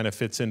that kind of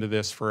fits into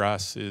this for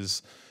us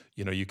is,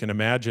 you know, you can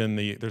imagine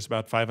there's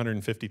about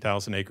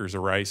 550,000 acres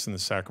of rice in the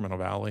Sacramento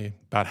Valley.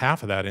 About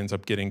half of that ends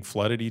up getting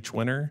flooded each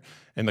winter.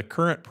 And the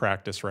current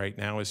practice right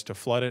now is to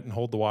flood it and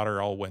hold the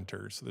water all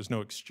winter. So there's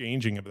no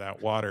exchanging of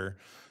that water.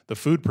 The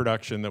food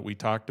production that we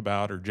talked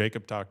about, or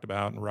Jacob talked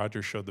about, and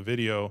Roger showed the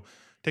video,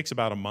 takes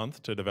about a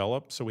month to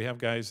develop. So we have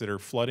guys that are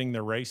flooding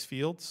their rice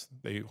fields.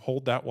 They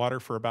hold that water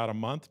for about a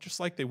month, just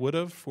like they would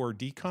have for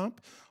decomp.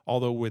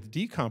 Although with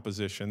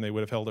decomposition, they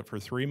would have held it for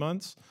 3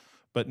 months.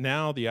 But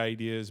now the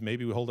idea is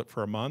maybe we hold it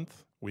for a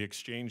month. We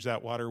exchange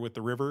that water with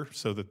the river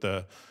so that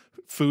the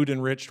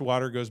food-enriched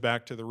water goes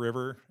back to the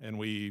river, and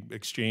we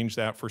exchange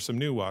that for some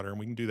new water. And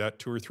we can do that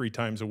 2 or 3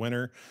 times a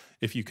winter.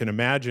 If you can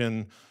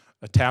imagine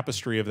a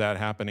tapestry of that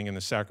happening in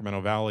the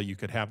Sacramento Valley, you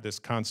could have this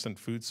constant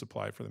food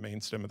supply for the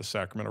main stem of the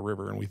Sacramento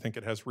River, and we think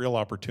it has real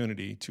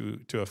opportunity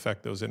to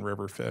affect those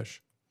in-river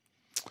fish.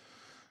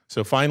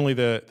 So finally,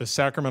 the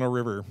Sacramento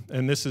River,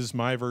 and this is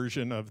my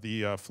version of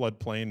the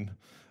floodplain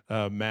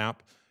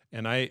map.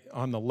 And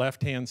on the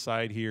left-hand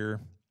side here,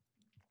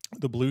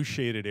 the blue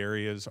shaded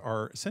areas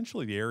are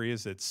essentially the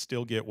areas that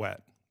still get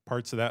wet,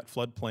 parts of that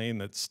floodplain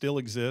that still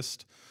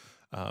exist.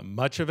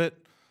 Much of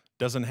it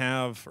doesn't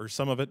have, or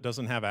some of it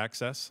doesn't have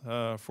access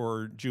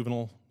for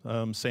juvenile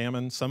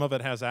salmon. Some of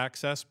it has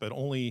access, but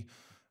only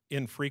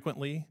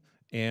infrequently.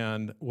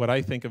 And what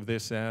I think of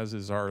this as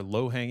is our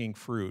low-hanging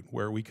fruit,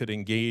 where we could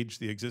engage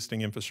the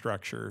existing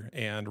infrastructure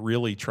and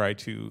really try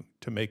to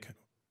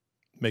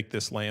make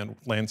this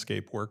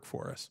landscape work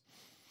for us.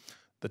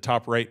 The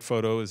top right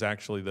photo is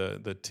actually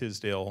the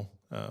Tisdale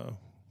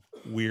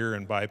weir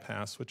and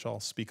bypass, which I'll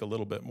speak a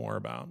little bit more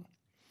about.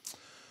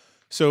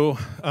 So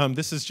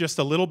this is just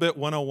a little bit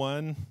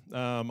 101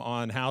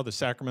 on how the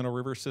Sacramento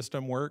River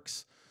system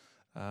works,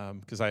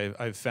 because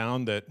I've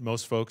found that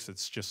most folks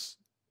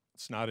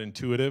it's not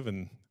intuitive,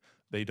 and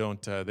they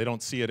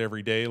don't see it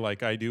every day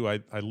like I do.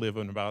 I live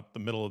in about the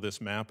middle of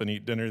this map and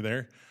eat dinner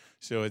there,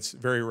 so it's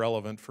very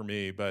relevant for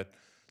me. But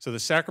so the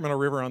Sacramento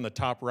River on the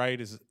top right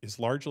is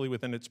largely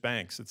within its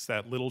banks. It's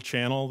that little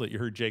channel that you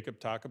heard Jacob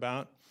talk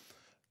about.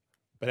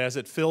 But as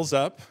it fills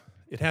up,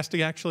 it has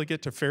to actually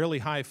get to fairly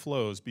high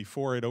flows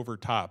before it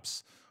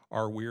overtops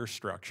our weir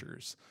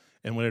structures.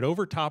 And when it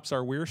overtops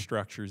our weir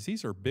structures,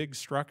 these are big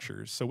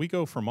structures. So we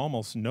go from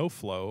almost no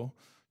flow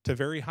to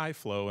very high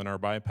flow in our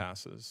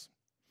bypasses.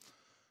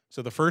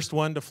 So the first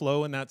one to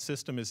flow in that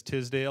system is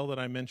Tisdale that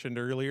I mentioned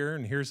earlier,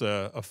 and here's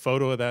a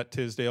photo of that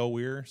Tisdale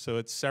weir. So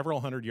it's several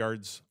hundred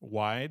yards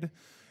wide,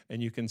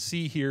 and you can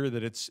see here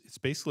that it's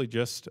basically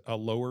just a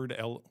lowered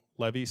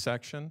levee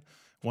section.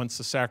 Once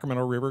the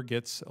Sacramento River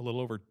gets a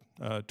little over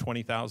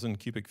 20,000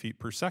 cubic feet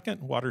per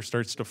second, water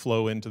starts to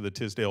flow into the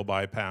Tisdale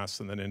bypass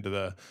and then into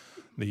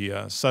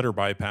the Sutter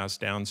bypass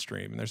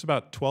downstream. And there's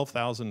about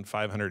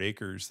 12,500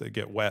 acres that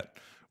get wet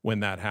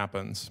when that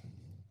happens.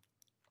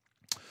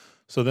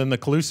 So then the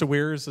Colusa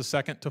weir is the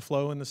second to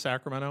flow in the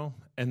Sacramento,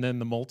 and then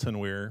the Moulton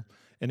weir.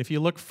 And if you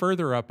look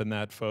further up in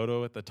that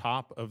photo at the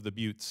top of the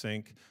Butte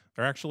Sink,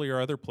 there actually are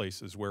other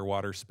places where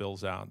water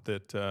spills out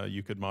that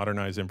you could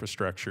modernize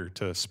infrastructure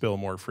to spill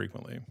more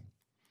frequently.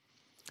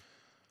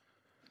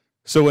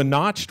 So a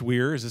notched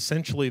weir is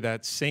essentially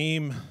that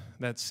same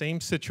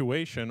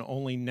situation,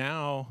 only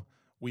now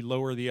we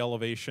lower the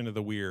elevation of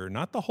the weir.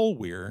 Not the whole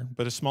weir,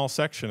 but a small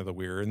section of the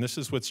weir. And this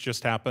is what's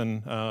just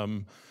happened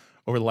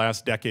over the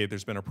last decade.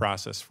 There's been a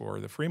process for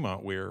the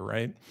Fremont weir,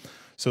 right?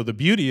 So the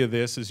beauty of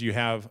this is you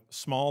have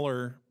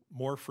smaller,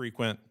 more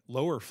frequent,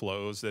 lower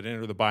flows that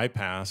enter the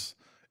bypass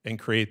and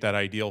create that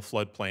ideal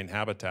floodplain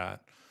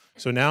habitat.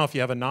 So now if you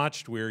have a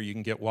notched weir, you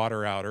can get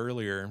water out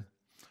earlier.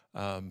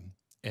 And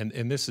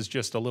this is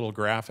just a little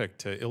graphic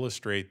to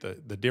illustrate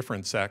the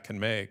difference that can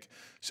make.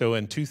 So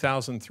in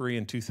 2003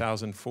 and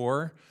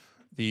 2004,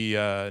 the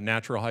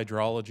natural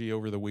hydrology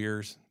over the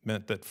weirs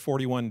meant that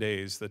 41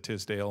 days the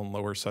Tisdale and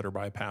Lower Sutter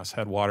bypass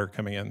had water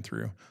coming in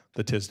through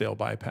the Tisdale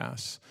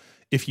bypass.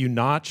 If you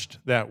notched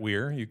that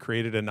weir, you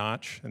created a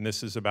notch, and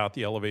this is about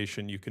the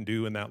elevation you can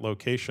do in that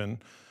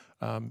location,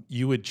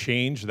 you would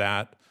change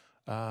that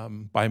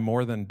by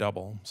more than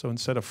double. So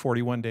instead of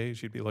 41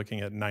 days, you'd be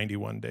looking at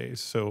 91 days.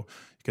 So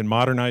you can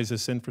modernize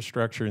this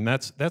infrastructure, and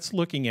that's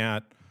looking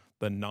at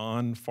the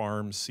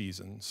non-farm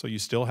season. So you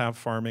still have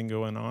farming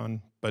going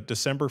on, but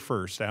December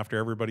 1st, after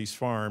everybody's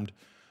farmed,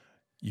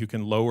 you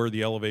can lower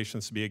the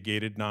elevations to be a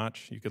gated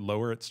notch. You could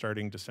lower it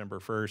starting December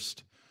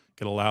 1st. You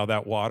could allow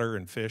that water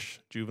and fish,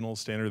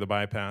 juveniles, to enter the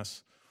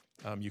bypass.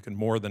 You can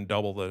more than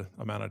double the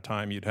amount of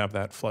time you'd have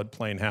that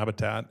floodplain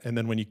habitat. And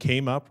then when you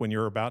came up, when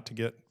you're about to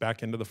get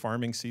back into the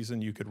farming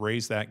season, you could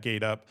raise that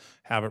gate up,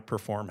 have it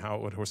perform how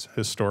it would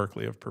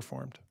historically have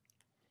performed.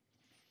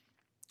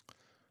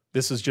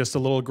 This is just a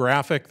little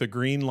graphic. The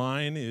green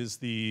line is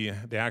the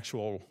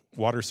actual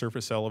water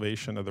surface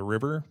elevation of the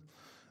river.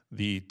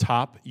 The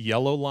top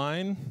yellow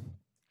line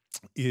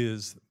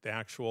is the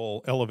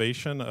actual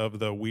elevation of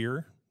the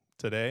weir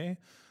today.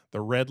 The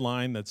red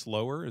line that's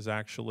lower is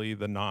actually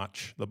the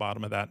notch, the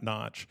bottom of that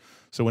notch.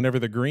 So whenever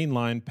the green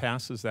line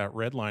passes that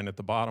red line at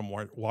the bottom,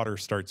 water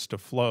starts to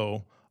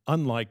flow,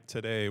 unlike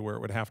today where it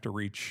would have to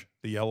reach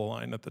the yellow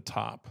line at the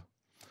top.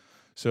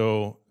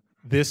 So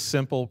this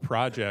simple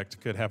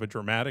project could have a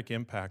dramatic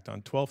impact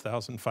on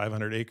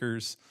 12,500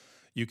 acres.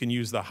 You can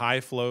use the high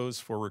flows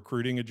for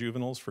recruiting of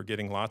juveniles, for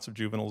getting lots of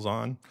juveniles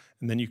on,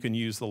 and then you can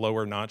use the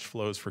lower notch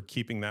flows for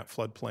keeping that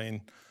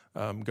floodplain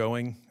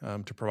going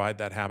to provide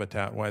that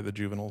habitat while the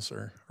juveniles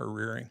are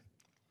rearing.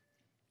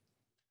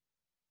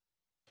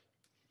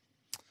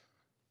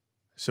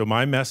 So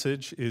my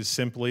message is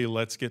simply,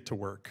 let's get to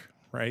work,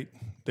 right?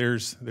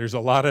 There's a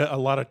lot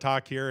of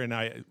talk here,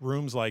 and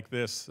rooms like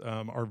this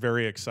are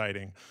very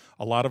exciting.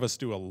 A lot of us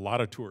do a lot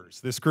of tours.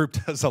 This group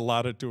does a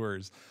lot of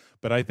tours,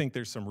 but I think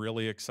there's some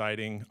really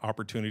exciting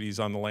opportunities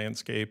on the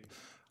landscape.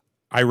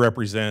 I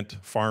represent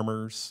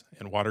farmers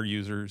and water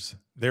users.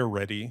 They're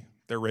ready.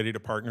 They're ready to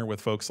partner with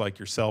folks like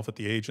yourself at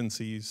the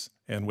agencies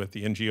and with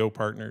the NGO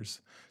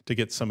partners to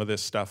get some of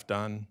this stuff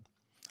done.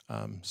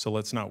 So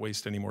let's not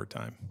waste any more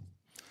time.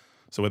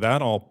 So with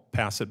that, I'll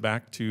pass it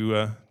back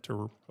to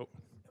oh.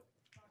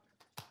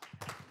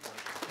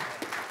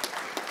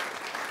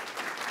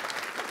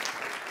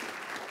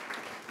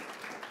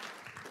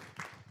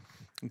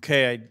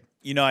 Okay,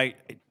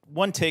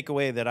 one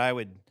takeaway that I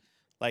would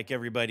like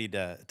everybody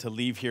to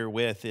leave here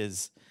with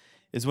is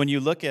when you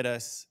look at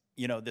us,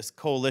 this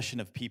coalition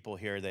of people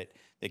here that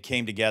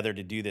came together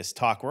to do this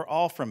talk, we're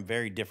all from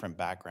very different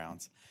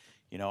backgrounds.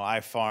 I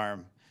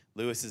farm,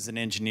 Lewis is an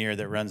engineer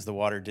that runs the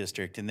water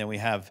district, and then we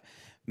have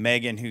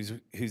Megan,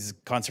 who's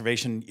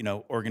conservation,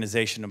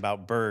 organization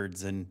about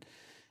birds, and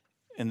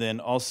then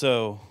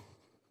also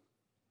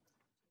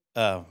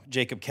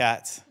Jacob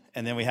Katz,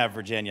 and then we have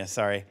Virginia,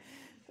 sorry.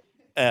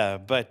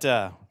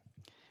 But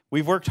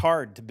we've worked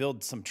hard to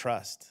build some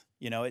trust.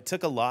 It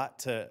took a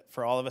lot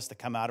for all of us to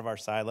come out of our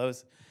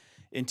silos.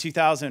 In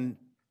 2000,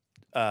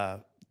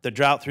 the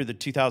drought through the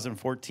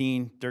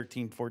 2014,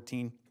 13,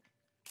 14,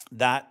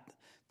 that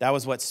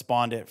was what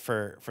spawned it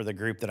for the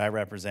group that I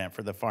represent,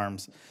 for the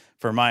farms,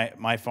 for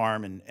my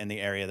farm and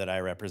the area that I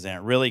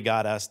represent. Really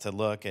got us to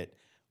look at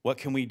what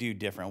can we do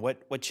different?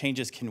 What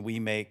changes can we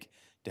make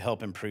to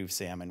help improve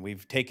salmon?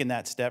 We've taken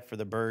that step for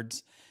the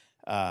birds,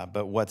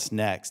 but what's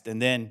next?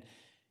 And then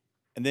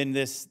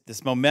this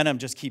momentum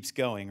just keeps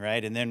going,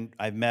 right? And then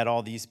I've met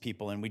all these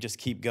people, and we just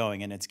keep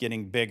going, and it's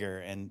getting bigger,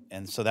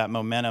 and so that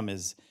momentum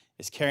is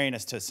carrying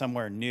us to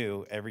somewhere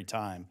new every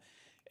time,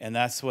 and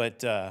that's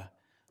what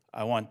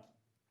I want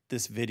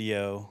this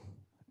video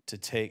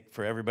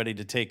for everybody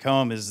to take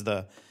home is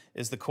the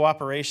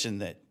cooperation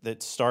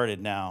that started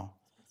now.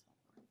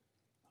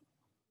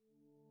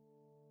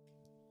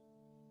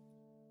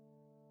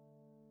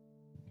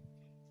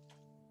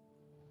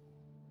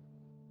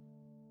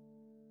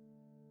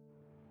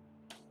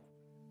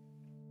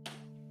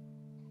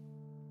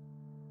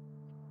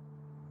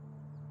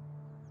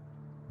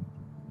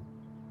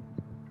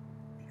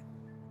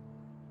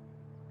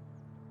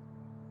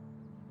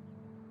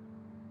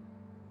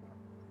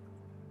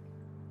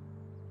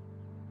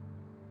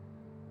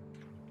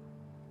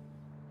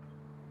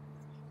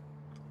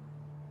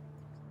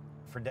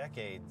 For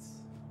decades,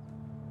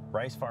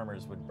 rice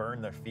farmers would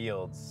burn their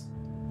fields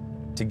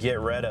to get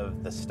rid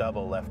of the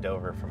stubble left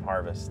over from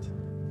harvest.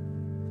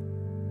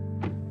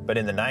 But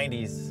in the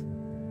 90s,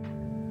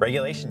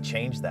 regulation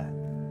changed that.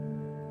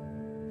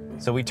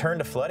 So we turned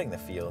to flooding the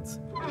fields.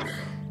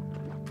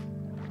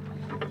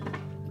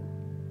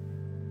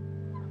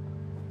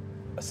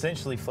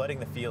 Essentially, flooding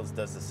the fields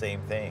does the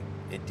same thing.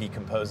 It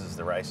decomposes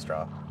the rice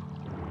straw.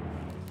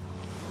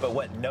 But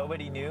what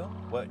nobody knew,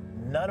 what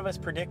none of us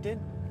predicted,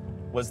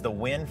 was the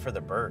wind for the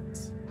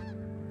birds.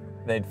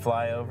 They'd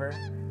fly over,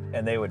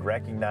 and they would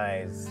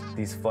recognize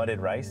these flooded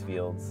rice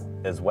fields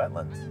as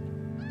wetlands.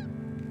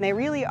 They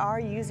really are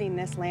using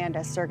this land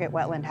as surrogate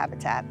wetland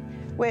habitat,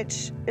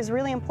 which is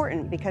really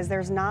important because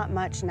there's not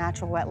much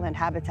natural wetland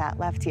habitat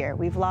left here.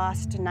 We've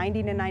lost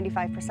 90 to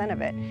 95%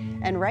 of it,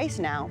 and rice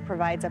now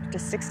provides up to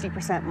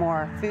 60%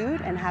 more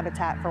food and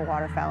habitat for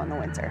waterfowl in the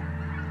winter.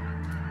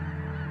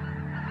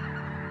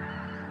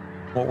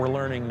 What we're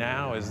learning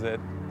now is that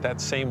that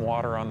same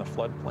water on the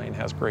floodplain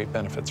has great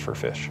benefits for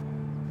fish.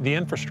 The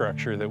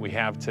infrastructure that we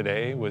have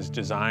today was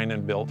designed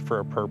and built for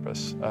a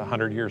purpose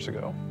 100 years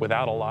ago,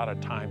 without a lot of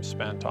time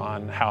spent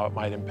on how it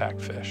might impact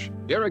fish.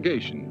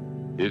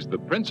 Irrigation is the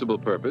principal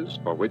purpose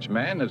for which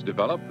man has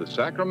developed the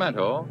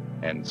Sacramento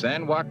and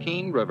San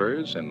Joaquin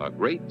rivers in the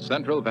great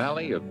Central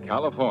Valley of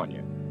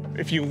California.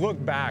 If you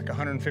look back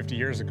 150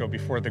 years ago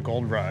before the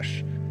gold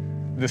rush,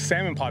 the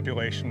salmon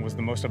population was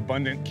the most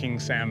abundant king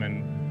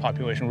salmon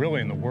population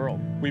really in the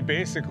world. We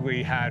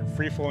basically had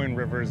free-flowing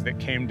rivers that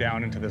came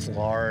down into this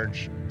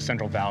large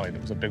Central Valley that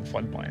was a big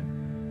floodplain.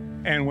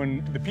 And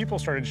when the people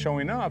started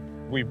showing up,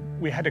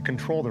 we had to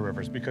control the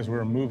rivers because we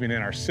were moving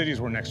in. Our cities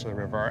were next to the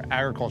river. Our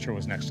agriculture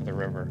was next to the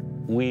river.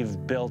 We've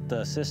built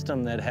a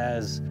system that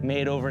has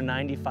made over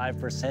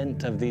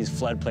 95% of these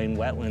floodplain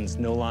wetlands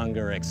no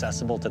longer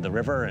accessible to the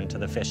river and to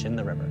the fish in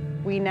the river.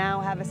 We now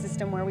have a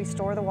system where we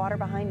store the water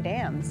behind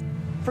dams.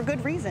 For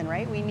good reason,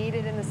 right? We need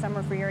it in the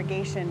summer for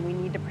irrigation. We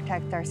need to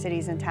protect our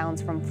cities and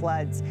towns from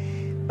floods.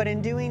 But in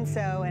doing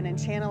so and in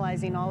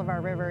channelizing all of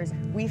our rivers,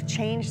 we've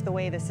changed the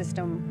way the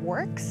system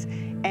works,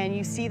 and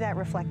you see that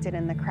reflected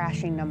in the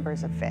crashing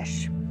numbers of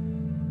fish.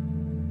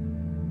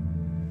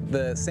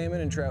 The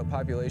salmon and trout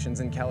populations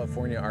in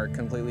California are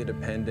completely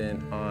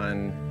dependent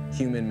on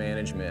human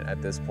management at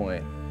this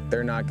point.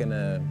 They're not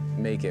gonna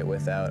make it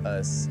without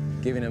us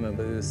giving them a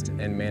boost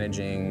and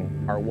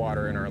managing our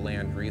water and our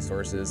land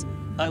resources.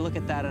 I look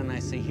at that and I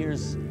say,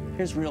 here's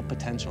real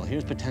potential.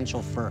 Here's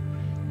potential for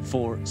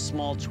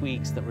small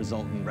tweaks that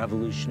result in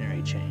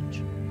revolutionary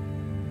change.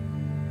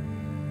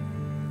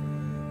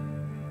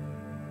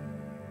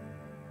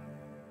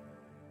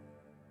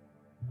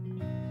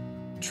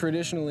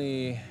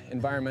 Traditionally,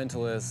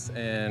 environmentalists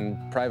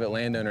and private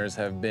landowners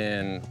have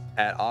been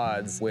at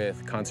odds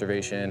with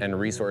conservation and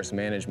resource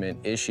management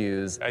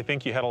issues. I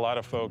think you had a lot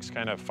of folks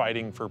kind of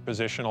fighting for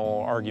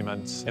positional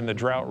arguments, and the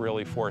drought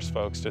really forced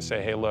folks to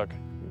say, hey, look,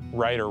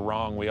 right or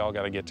wrong, we all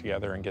got to get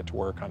together and get to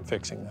work on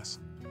fixing this.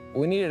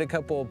 We needed a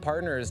couple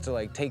partners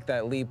to take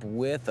that leap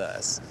with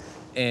us,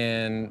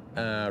 and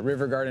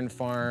River Garden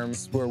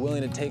Farms were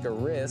willing to take a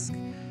risk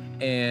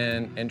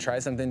and try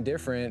something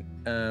different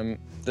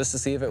just to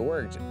see if it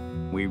worked.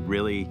 We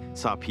really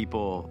saw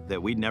people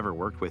that we'd never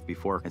worked with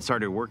before and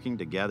started working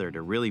together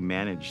to really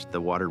manage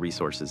the water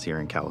resources here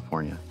in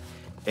California.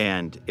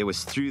 And it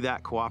was through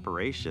that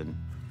cooperation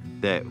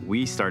that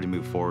we started to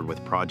move forward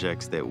with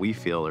projects that we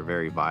feel are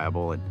very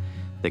viable and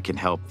that can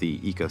help the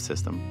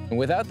ecosystem. And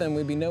without them,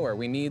 we'd be nowhere.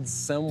 We need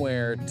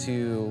somewhere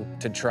to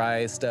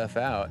try stuff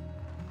out.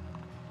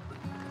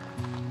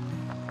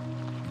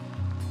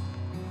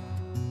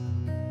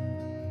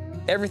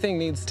 Everything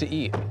needs to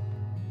eat.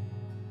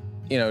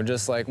 You know,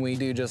 just like we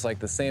do, just like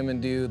the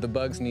salmon do, the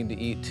bugs need to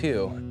eat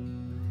too.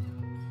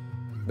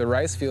 The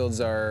rice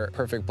fields are a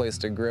perfect place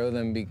to grow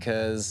them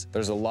because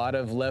there's a lot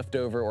of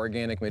leftover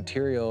organic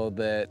material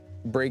that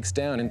breaks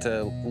down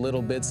into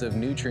little bits of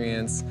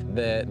nutrients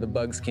that the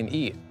bugs can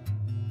eat.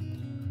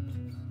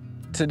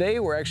 Today,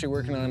 we're actually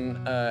working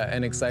on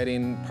an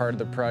exciting part of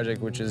the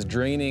project, which is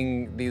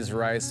draining these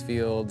rice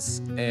fields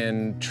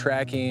and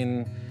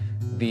tracking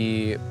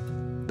the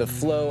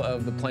flow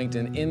of the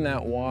plankton in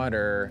that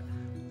water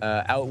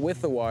out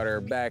with the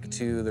water back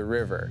to the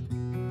river.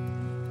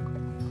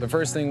 The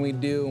first thing we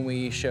do when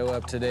we show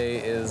up today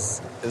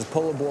is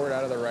pull a board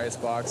out of the rice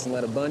box and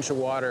let a bunch of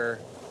water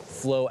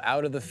flow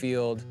out of the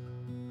field.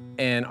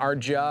 And our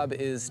job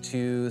is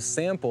to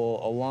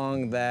sample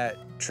along that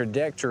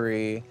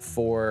trajectory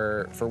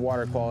for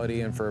water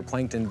quality and for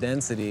plankton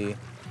density.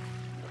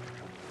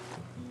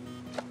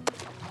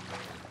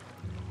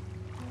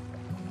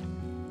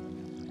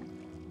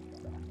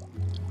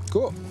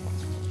 Cool.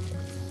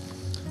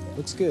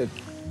 Looks good.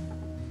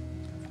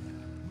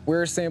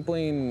 We're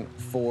sampling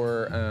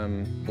for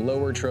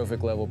lower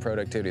trophic level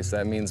productivity, so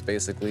that means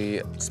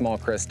basically small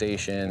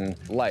crustacean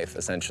life,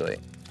 essentially.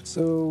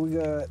 So we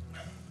got a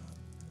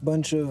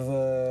bunch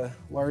of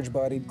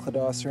large-bodied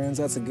cladocerans.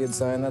 That's a good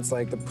sign. That's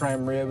like the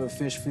prime rib of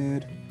fish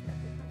food.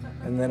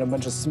 And then a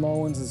bunch of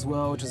small ones as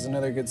well, which is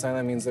another good sign.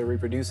 That means they're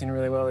reproducing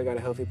really well. They got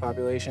a healthy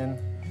population.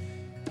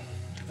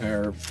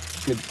 Or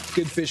good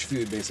fish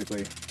food,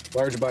 basically.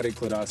 Large-bodied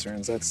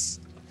cladocerans.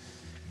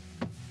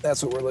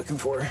 That's what we're looking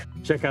for.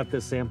 Check out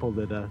this sample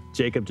that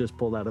Jacob just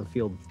pulled out of the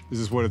field. Is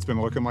this what it's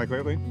been looking like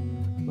lately?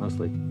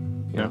 Mostly.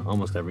 Yeah,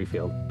 almost every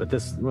field. But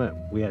this,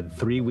 we had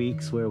 3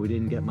 weeks where we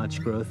didn't get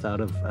much growth out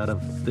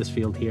of this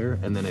field here,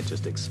 and then it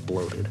just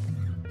exploded.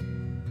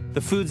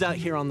 The food's out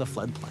here on the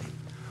floodplain.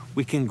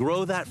 We can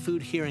grow that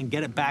food here and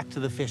get it back to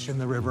the fish in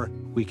the river.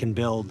 We can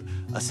build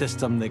a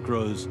system that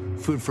grows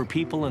food for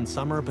people in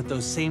summer, but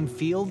those same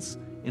fields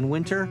in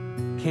winter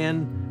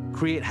can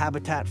create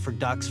habitat for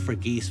ducks, for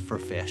geese, for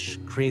fish,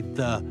 create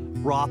the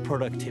raw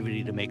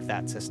productivity to make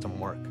that system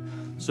work.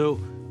 So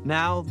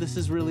now this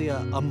is really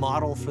a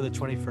model for the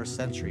 21st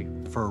century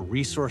for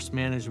resource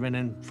management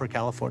and for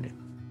California.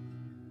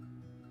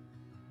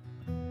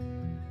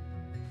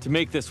 To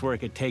make this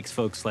work, it takes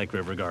folks like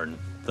River Garden,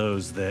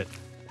 those that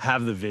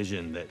have the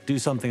vision, that do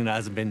something that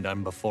hasn't been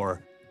done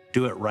before,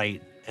 do it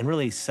right, and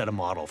really set a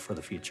model for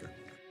the future.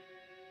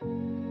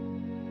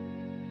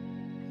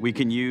 We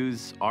can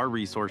use our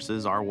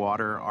resources, our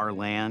water, our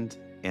land,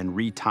 and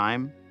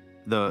retime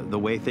the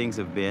way things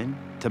have been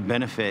to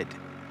benefit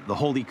the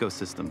whole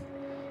ecosystem.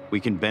 We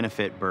can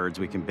benefit birds,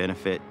 we can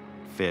benefit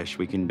fish,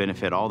 we can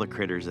benefit all the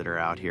critters that are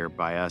out here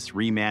by us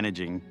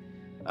remanaging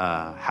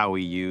how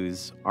we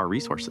use our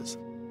resources.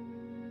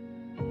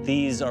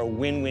 These are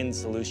win-win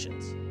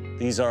solutions.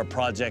 These are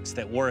projects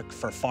that work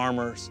for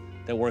farmers,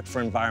 that work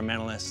for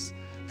environmentalists,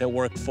 that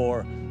work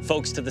for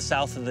folks to the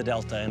south of the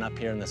Delta and up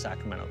here in the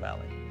Sacramento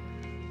Valley.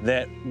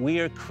 That we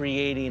are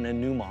creating a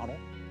new model,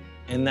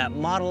 and that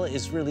model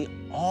is really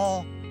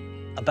all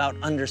about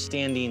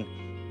understanding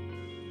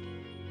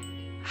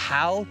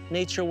how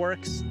nature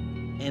works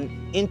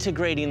and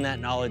integrating that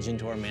knowledge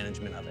into our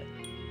management of it.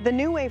 The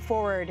new way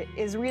forward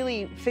is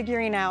really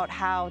figuring out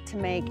how to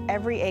make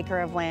every acre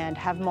of land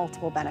have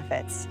multiple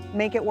benefits.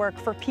 Make it work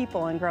for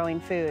people in growing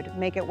food.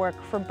 Make it work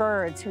for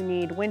birds who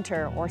need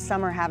winter or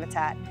summer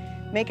habitat.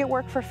 Make it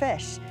work for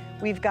fish.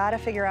 We've got to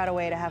figure out a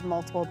way to have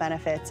multiple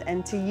benefits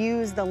and to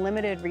use the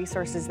limited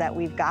resources that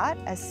we've got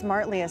as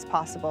smartly as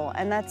possible.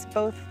 And that's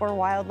both for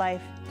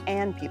wildlife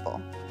and people.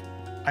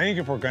 I think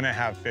if we're going to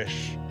have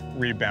fish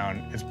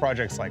rebound, it's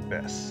projects like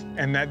this.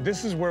 And that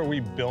this is where we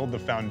build the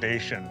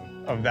foundation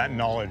of that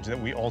knowledge that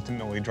we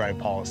ultimately drive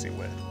policy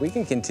with. We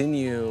can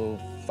continue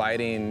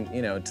fighting,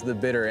 to the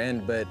bitter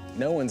end, but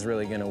no one's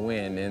really going to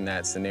win in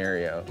that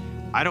scenario.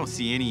 I don't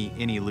see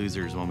any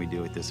losers when we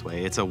do it this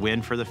way. It's a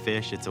win for the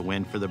fish, it's a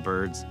win for the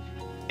birds,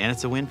 and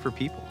it's a win for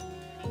people.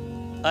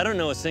 I don't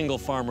know a single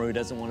farmer who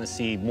doesn't want to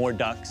see more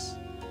ducks,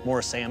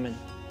 more salmon.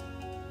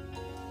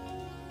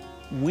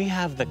 We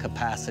have the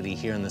capacity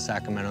here in the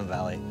Sacramento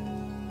Valley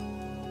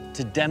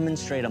to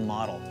demonstrate a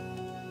model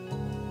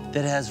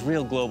that has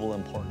real global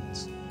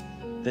importance,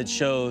 that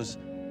shows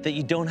that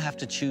you don't have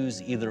to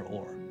choose either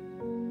or,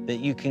 that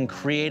you can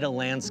create a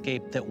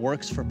landscape that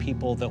works for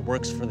people, that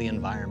works for the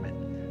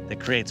environment, that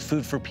creates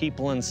food for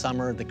people in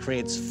summer, that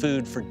creates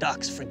food for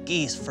ducks, for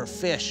geese, for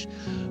fish,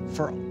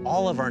 for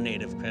all of our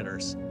native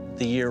critters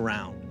the year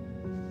round.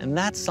 And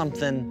that's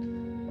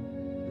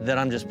something that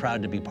I'm just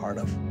proud to be part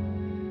of.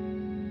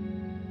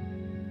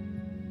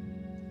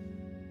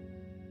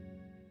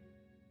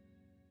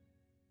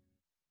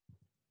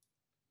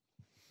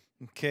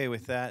 Okay,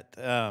 with that,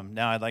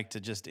 now I'd like to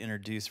just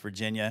introduce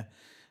Virginia.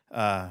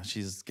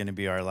 She's going to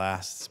be our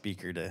last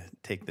speaker to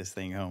take this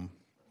thing home.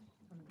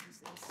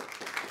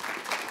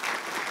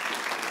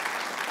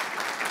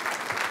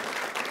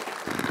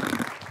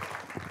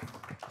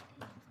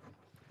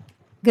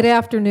 Good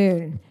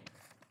afternoon.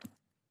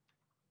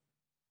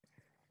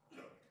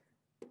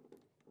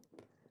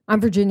 I'm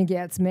Virginia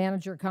Getz,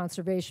 Manager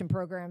Conservation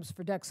Programs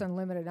for Ducks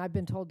Unlimited. I've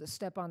been told to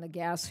step on the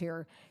gas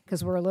here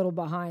because we're a little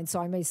behind, so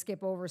I may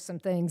skip over some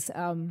things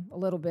a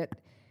little bit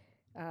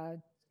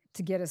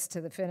to get us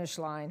to the finish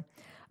line.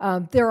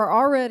 There are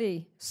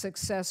already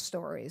success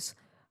stories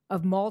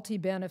of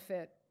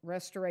multi-benefit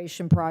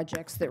restoration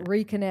projects that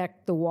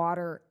reconnect the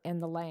water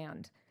and the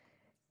land,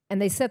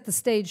 and they set the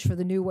stage for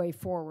the new way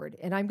forward,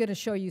 and I'm going to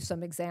show you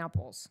some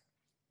examples.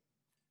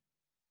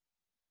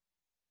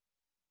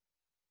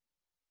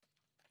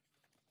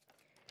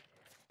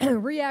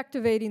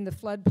 Reactivating the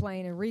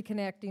floodplain and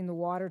reconnecting the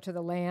water to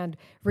the land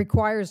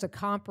requires a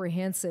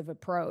comprehensive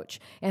approach,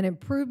 and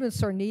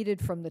improvements are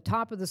needed from the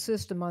top of the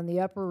system on the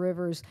upper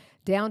rivers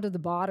down to the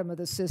bottom of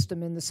the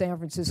system in the San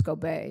Francisco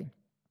Bay.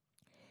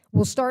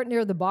 We'll start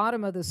near the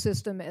bottom of the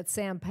system at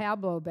San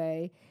Pablo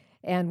Bay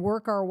and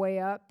work our way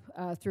up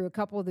through a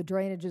couple of the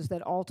drainages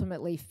that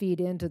ultimately feed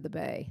into the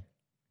bay.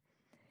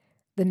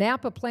 The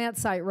Napa Plant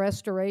Site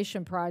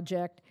Restoration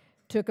Project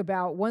took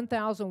about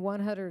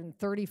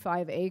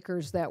 1,135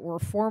 acres that were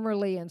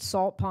formerly in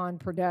salt pond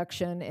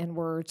production and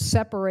were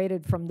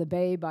separated from the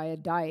bay by a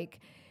dike,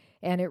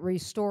 and it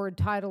restored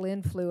tidal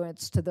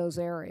influence to those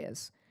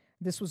areas.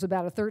 This was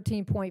about a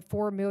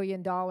 $13.4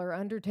 million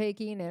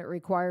undertaking, and it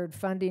required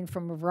funding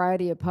from a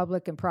variety of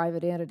public and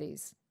private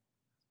entities.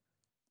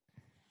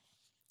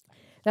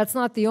 That's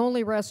not the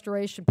only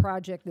restoration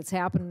project that's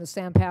happened in the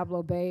San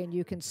Pablo Bay, and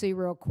you can see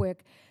real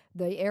quick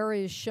the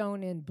areas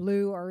shown in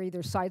blue are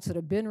either sites that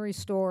have been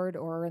restored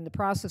or are in the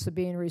process of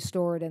being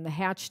restored, and the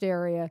hatched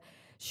area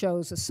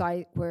shows a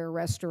site where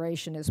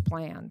restoration is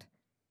planned.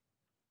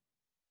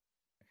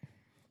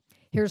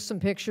 Here's some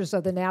pictures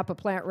of the Napa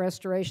Plant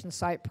Restoration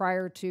Site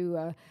prior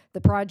to the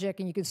project,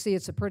 and you can see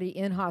it's a pretty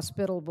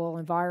inhospitable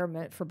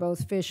environment for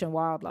both fish and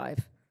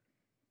wildlife.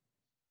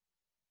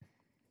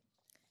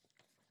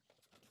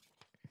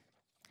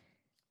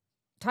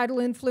 Tidal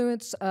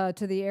influence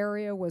to the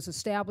area was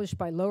established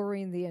by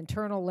lowering the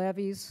internal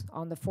levees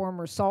on the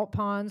former salt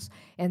ponds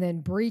and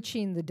then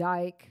breaching the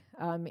dike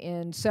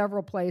in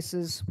several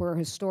places where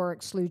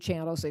historic slough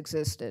channels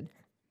existed.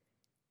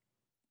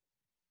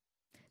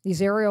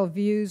 These aerial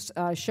views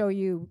show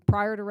you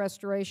prior to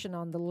restoration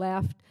on the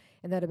left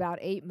and then about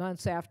 8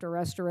 months after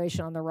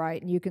restoration on the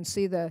right. And you can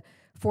see the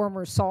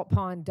former salt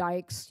pond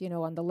dikes, you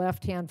know, on the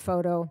left-hand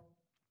photo.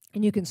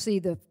 And you can see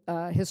the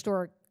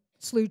historic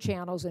slough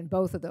channels in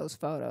both of those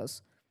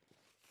photos.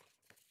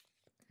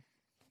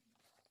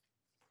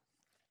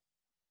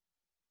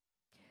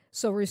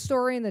 So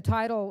restoring the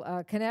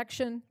tidal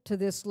connection to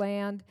this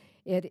land,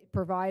 it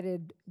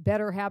provided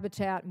better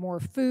habitat,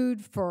 more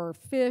food for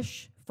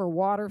fish, for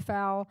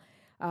waterfowl,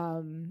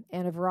 and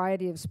a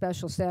variety of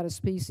special status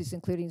species,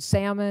 including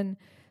salmon,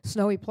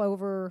 snowy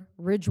plover,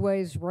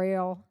 ridgeways,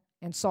 rail,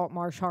 and salt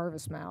marsh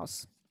harvest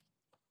mouse.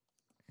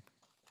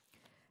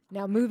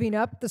 Now moving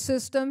up the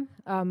system,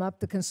 up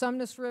the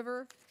Cosumnes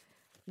River,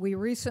 we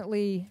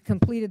recently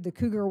completed the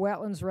Cougar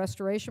Wetlands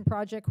Restoration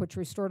Project, which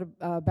restored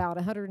about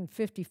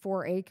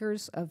 154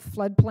 acres of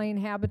floodplain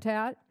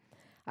habitat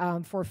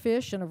for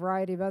fish and a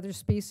variety of other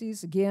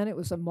species. Again, it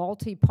was a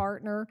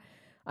multi-partner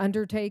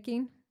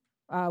undertaking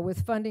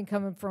with funding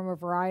coming from a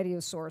variety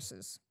of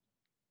sources.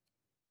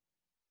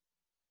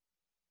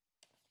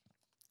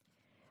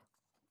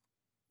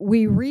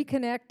 We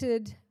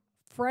reconnected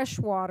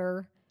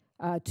freshwater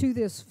to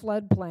this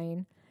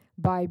floodplain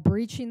by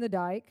breaching the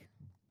dike,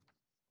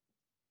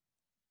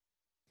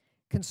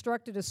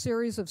 constructed a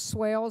series of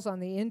swales on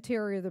the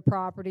interior of the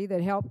property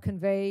that help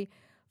convey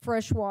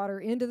fresh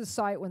water into the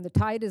site when the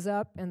tide is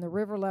up and the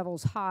river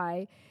level's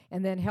high,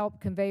 and then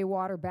help convey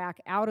water back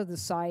out of the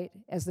site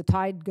as the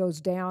tide goes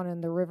down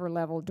and the river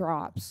level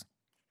drops.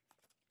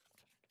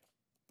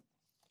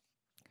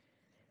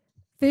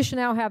 Fish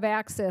now have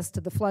access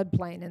to the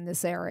floodplain in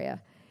this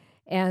area.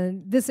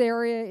 And this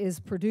area is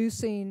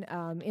producing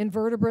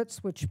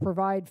invertebrates, which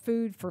provide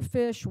food for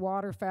fish,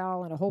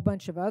 waterfowl, and a whole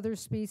bunch of other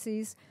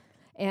species.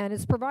 And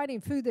it's providing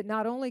food that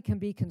not only can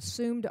be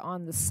consumed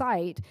on the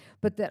site,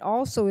 but that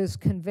also is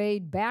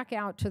conveyed back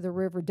out to the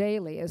river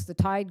daily as the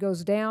tide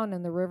goes down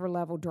and the river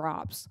level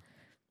drops.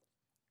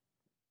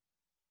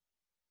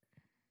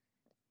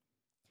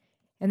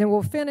 And then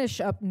we'll finish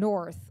up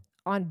north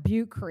on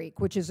Butte Creek,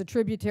 which is a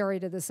tributary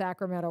to the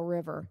Sacramento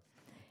River.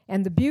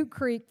 And the Butte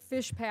Creek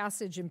Fish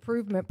Passage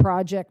Improvement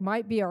Project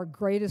might be our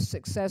greatest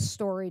success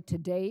story to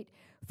date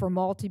for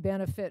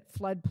multi-benefit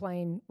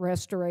floodplain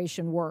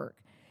restoration work.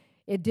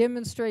 It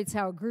demonstrates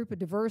how a group of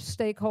diverse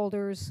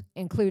stakeholders,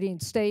 including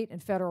state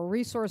and federal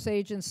resource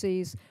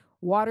agencies,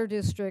 water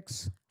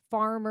districts,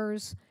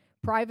 farmers,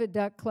 private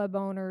duck club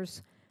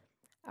owners,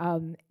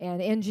 and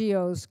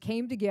NGOs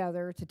came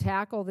together to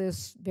tackle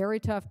this very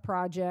tough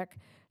project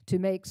to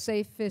make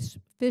safe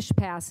fish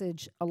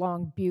passage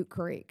along Butte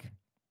Creek.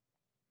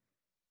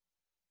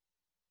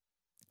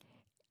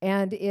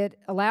 And it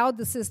allowed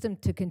the system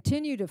to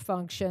continue to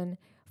function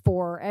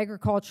for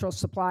agricultural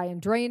supply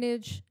and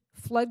drainage,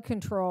 flood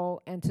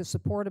control, and to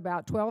support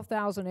about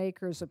 12,000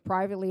 acres of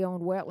privately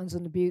owned wetlands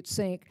in the Butte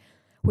Sink,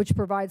 which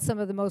provides some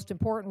of the most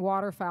important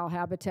waterfowl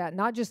habitat,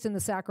 not just in the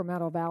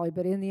Sacramento Valley,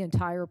 but in the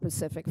entire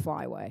Pacific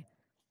Flyway.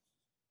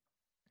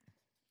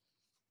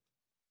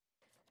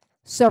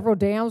 Several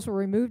dams were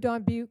removed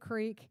on Butte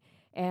Creek,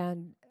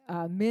 and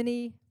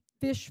many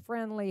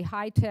fish-friendly,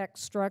 high-tech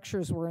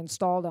structures were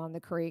installed on the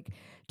creek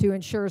to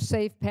ensure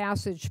safe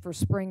passage for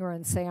spring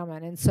run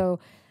salmon. And so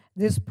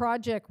this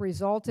project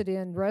resulted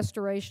in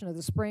restoration of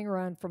the spring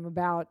run from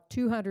about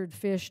 200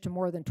 fish to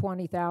more than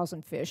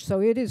 20,000 fish. So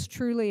it is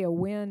truly a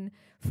win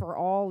for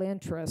all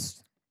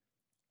interests.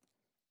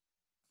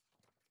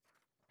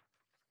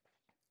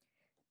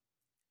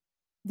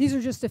 These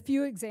are just a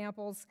few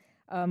examples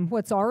of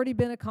what's already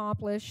been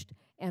accomplished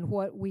and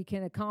what we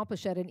can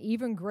accomplish at an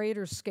even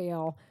greater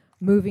scale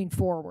moving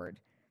forward.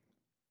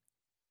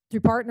 Through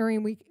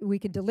partnering, we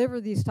can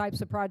deliver these types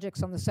of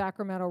projects on the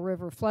Sacramento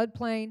River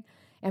floodplain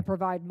and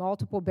provide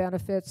multiple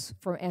benefits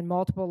and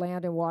multiple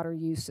land and water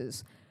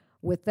uses.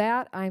 With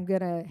that, I'm going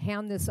to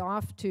hand this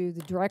off to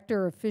the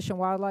Director of Fish and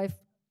Wildlife,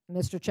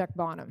 Mr. Chuck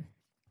Bonham.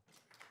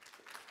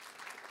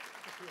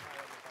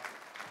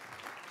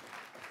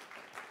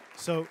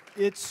 So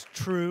it's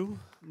true,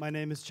 my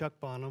name is Chuck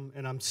Bonham,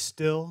 and I'm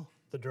still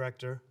the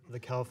Director of the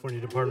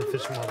California Department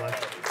of Fish and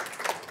Wildlife.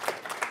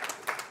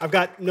 I've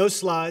got no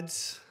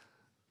slides,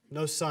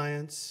 no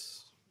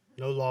science,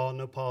 no law,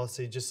 no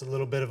policy, just a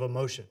little bit of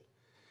emotion.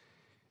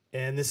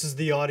 And this is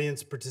the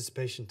audience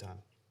participation time.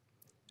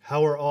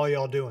 How are all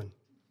y'all doing?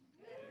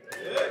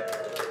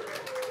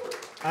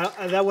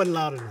 That wasn't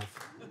loud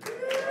enough.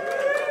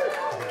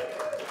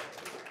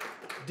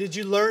 Did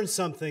you learn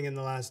something in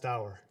the last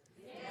hour?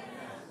 Yes.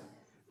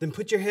 Then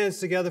put your hands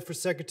together for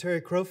Secretary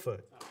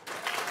Crowfoot.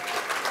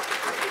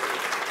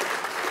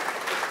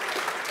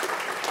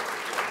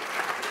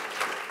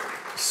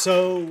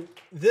 So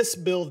this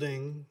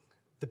building,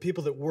 the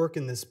people that work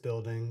in this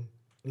building,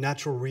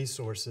 natural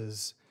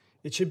resources,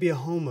 it should be a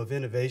home of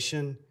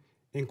innovation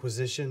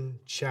inquisition,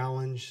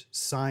 challenge,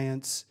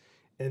 science,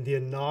 and the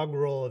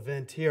inaugural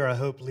event here, I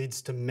hope,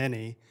 leads to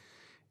many.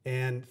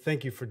 And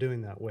thank you for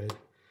doing that, Wade.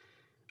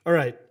 All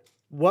right,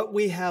 what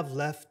we have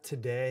left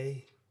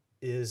today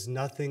is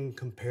nothing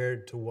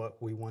compared to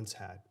what we once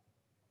had,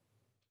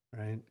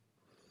 right?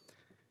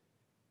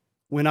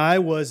 When I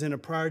was in a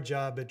prior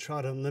job at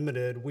Trout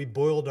Unlimited, we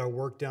boiled our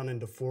work down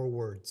into 4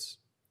 words: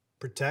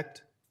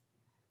 protect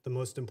the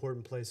most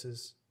important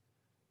places,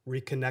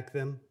 reconnect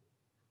them,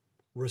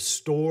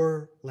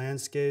 restore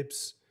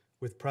landscapes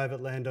with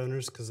private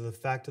landowners, because of the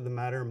fact of the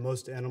matter,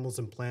 most animals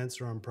and plants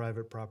are on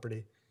private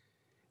property,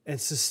 and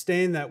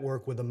sustain that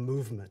work with a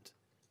movement.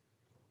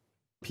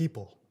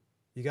 People.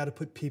 You got to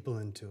put people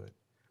into it.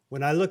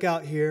 When I look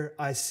out here,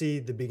 I see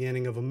the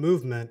beginning of a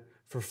movement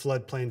for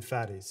floodplain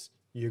fatties.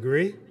 You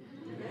agree?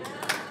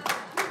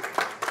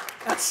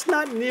 That's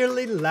not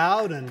nearly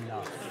loud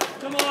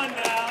enough. Come on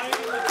now.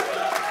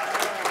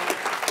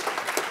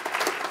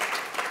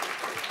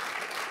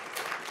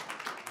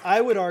 I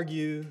would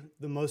argue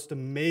the most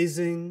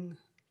amazing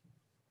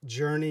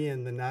journey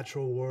in the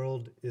natural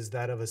world is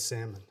that of a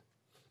salmon.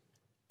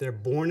 They're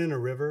born in a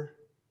river.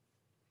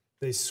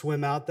 They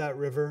swim out that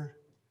river.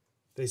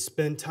 They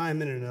spend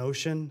time in an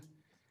ocean.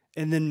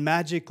 And then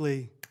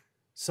magically,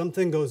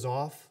 something goes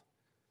off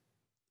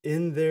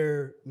in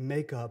their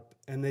makeup,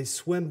 and they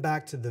swim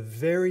back to the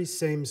very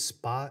same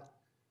spot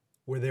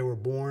where they were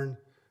born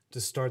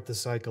to start the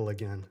cycle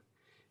again.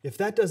 If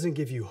that doesn't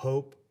give you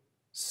hope,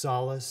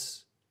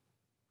 solace,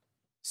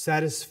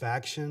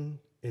 satisfaction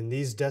in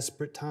these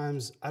desperate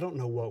times, I don't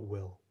know what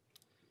will.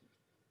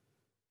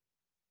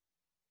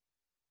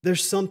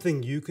 There's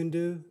something you can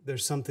do.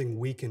 There's something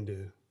we can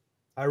do.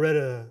 I read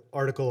an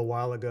article a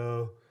while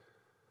ago.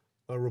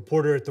 A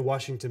reporter at the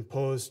Washington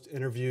Post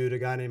interviewed a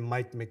guy named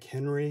Mike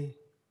McHenry.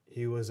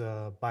 He was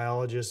a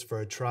biologist for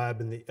a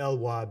tribe in the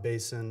Elwha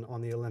Basin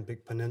on the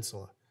Olympic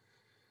Peninsula,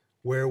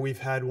 where we've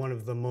had one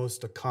of the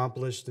most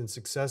accomplished and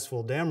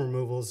successful dam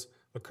removals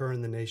occur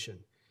in the nation.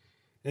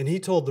 And he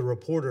told the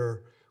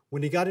reporter,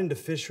 when he got into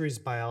fisheries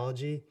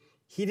biology,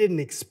 he didn't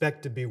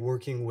expect to be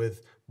working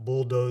with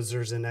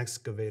bulldozers and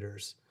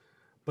excavators.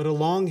 But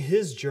along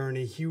his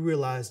journey, he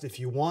realized if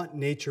you want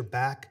nature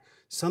back,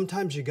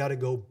 sometimes you got to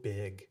go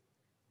big.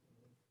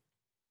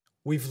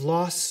 We've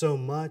lost so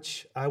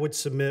much, I would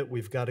submit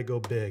we've got to go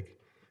big.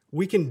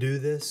 We can do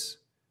this.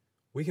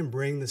 We can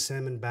bring the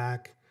salmon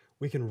back.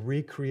 We can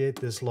recreate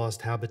this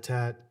lost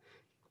habitat.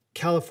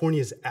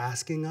 California is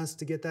asking us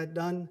to get that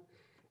done.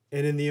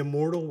 And in the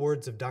immortal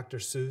words of Dr.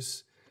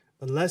 Seuss,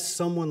 unless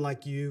someone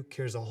like you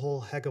cares a whole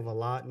heck of a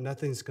lot,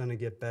 nothing's going to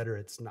get better.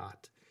 It's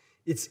not.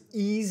 It's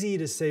easy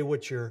to say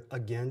what you're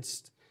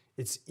against.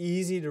 It's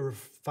easy to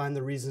find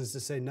the reasons to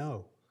say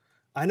no.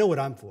 I know what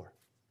I'm for.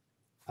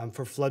 I'm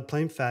for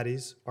floodplain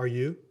fatties. Are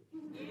you?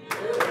 Yeah.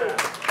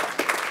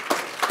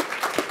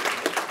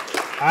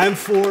 I'm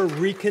for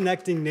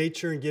reconnecting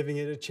nature and giving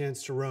it a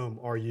chance to roam.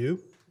 Are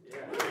you?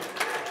 Yeah.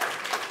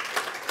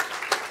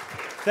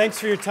 Thanks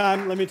for your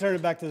time. Let me turn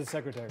it back to the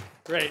secretary.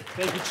 Great.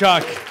 Thank you,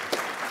 Chuck.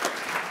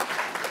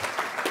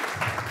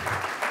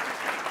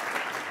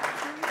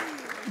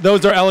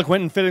 Those are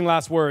eloquent and fitting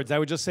last words. I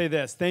would just say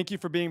this. Thank you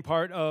for being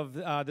part of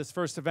this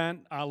first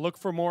event. Look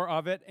for more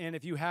of it. And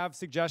if you have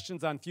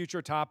suggestions on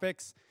future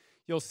topics,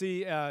 you'll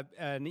see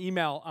an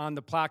email on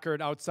the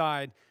placard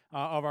outside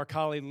of our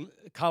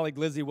colleague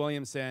Lizzie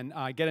Williamson.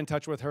 Get in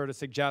touch with her to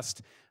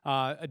suggest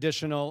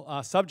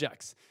additional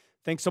subjects.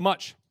 Thanks so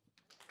much.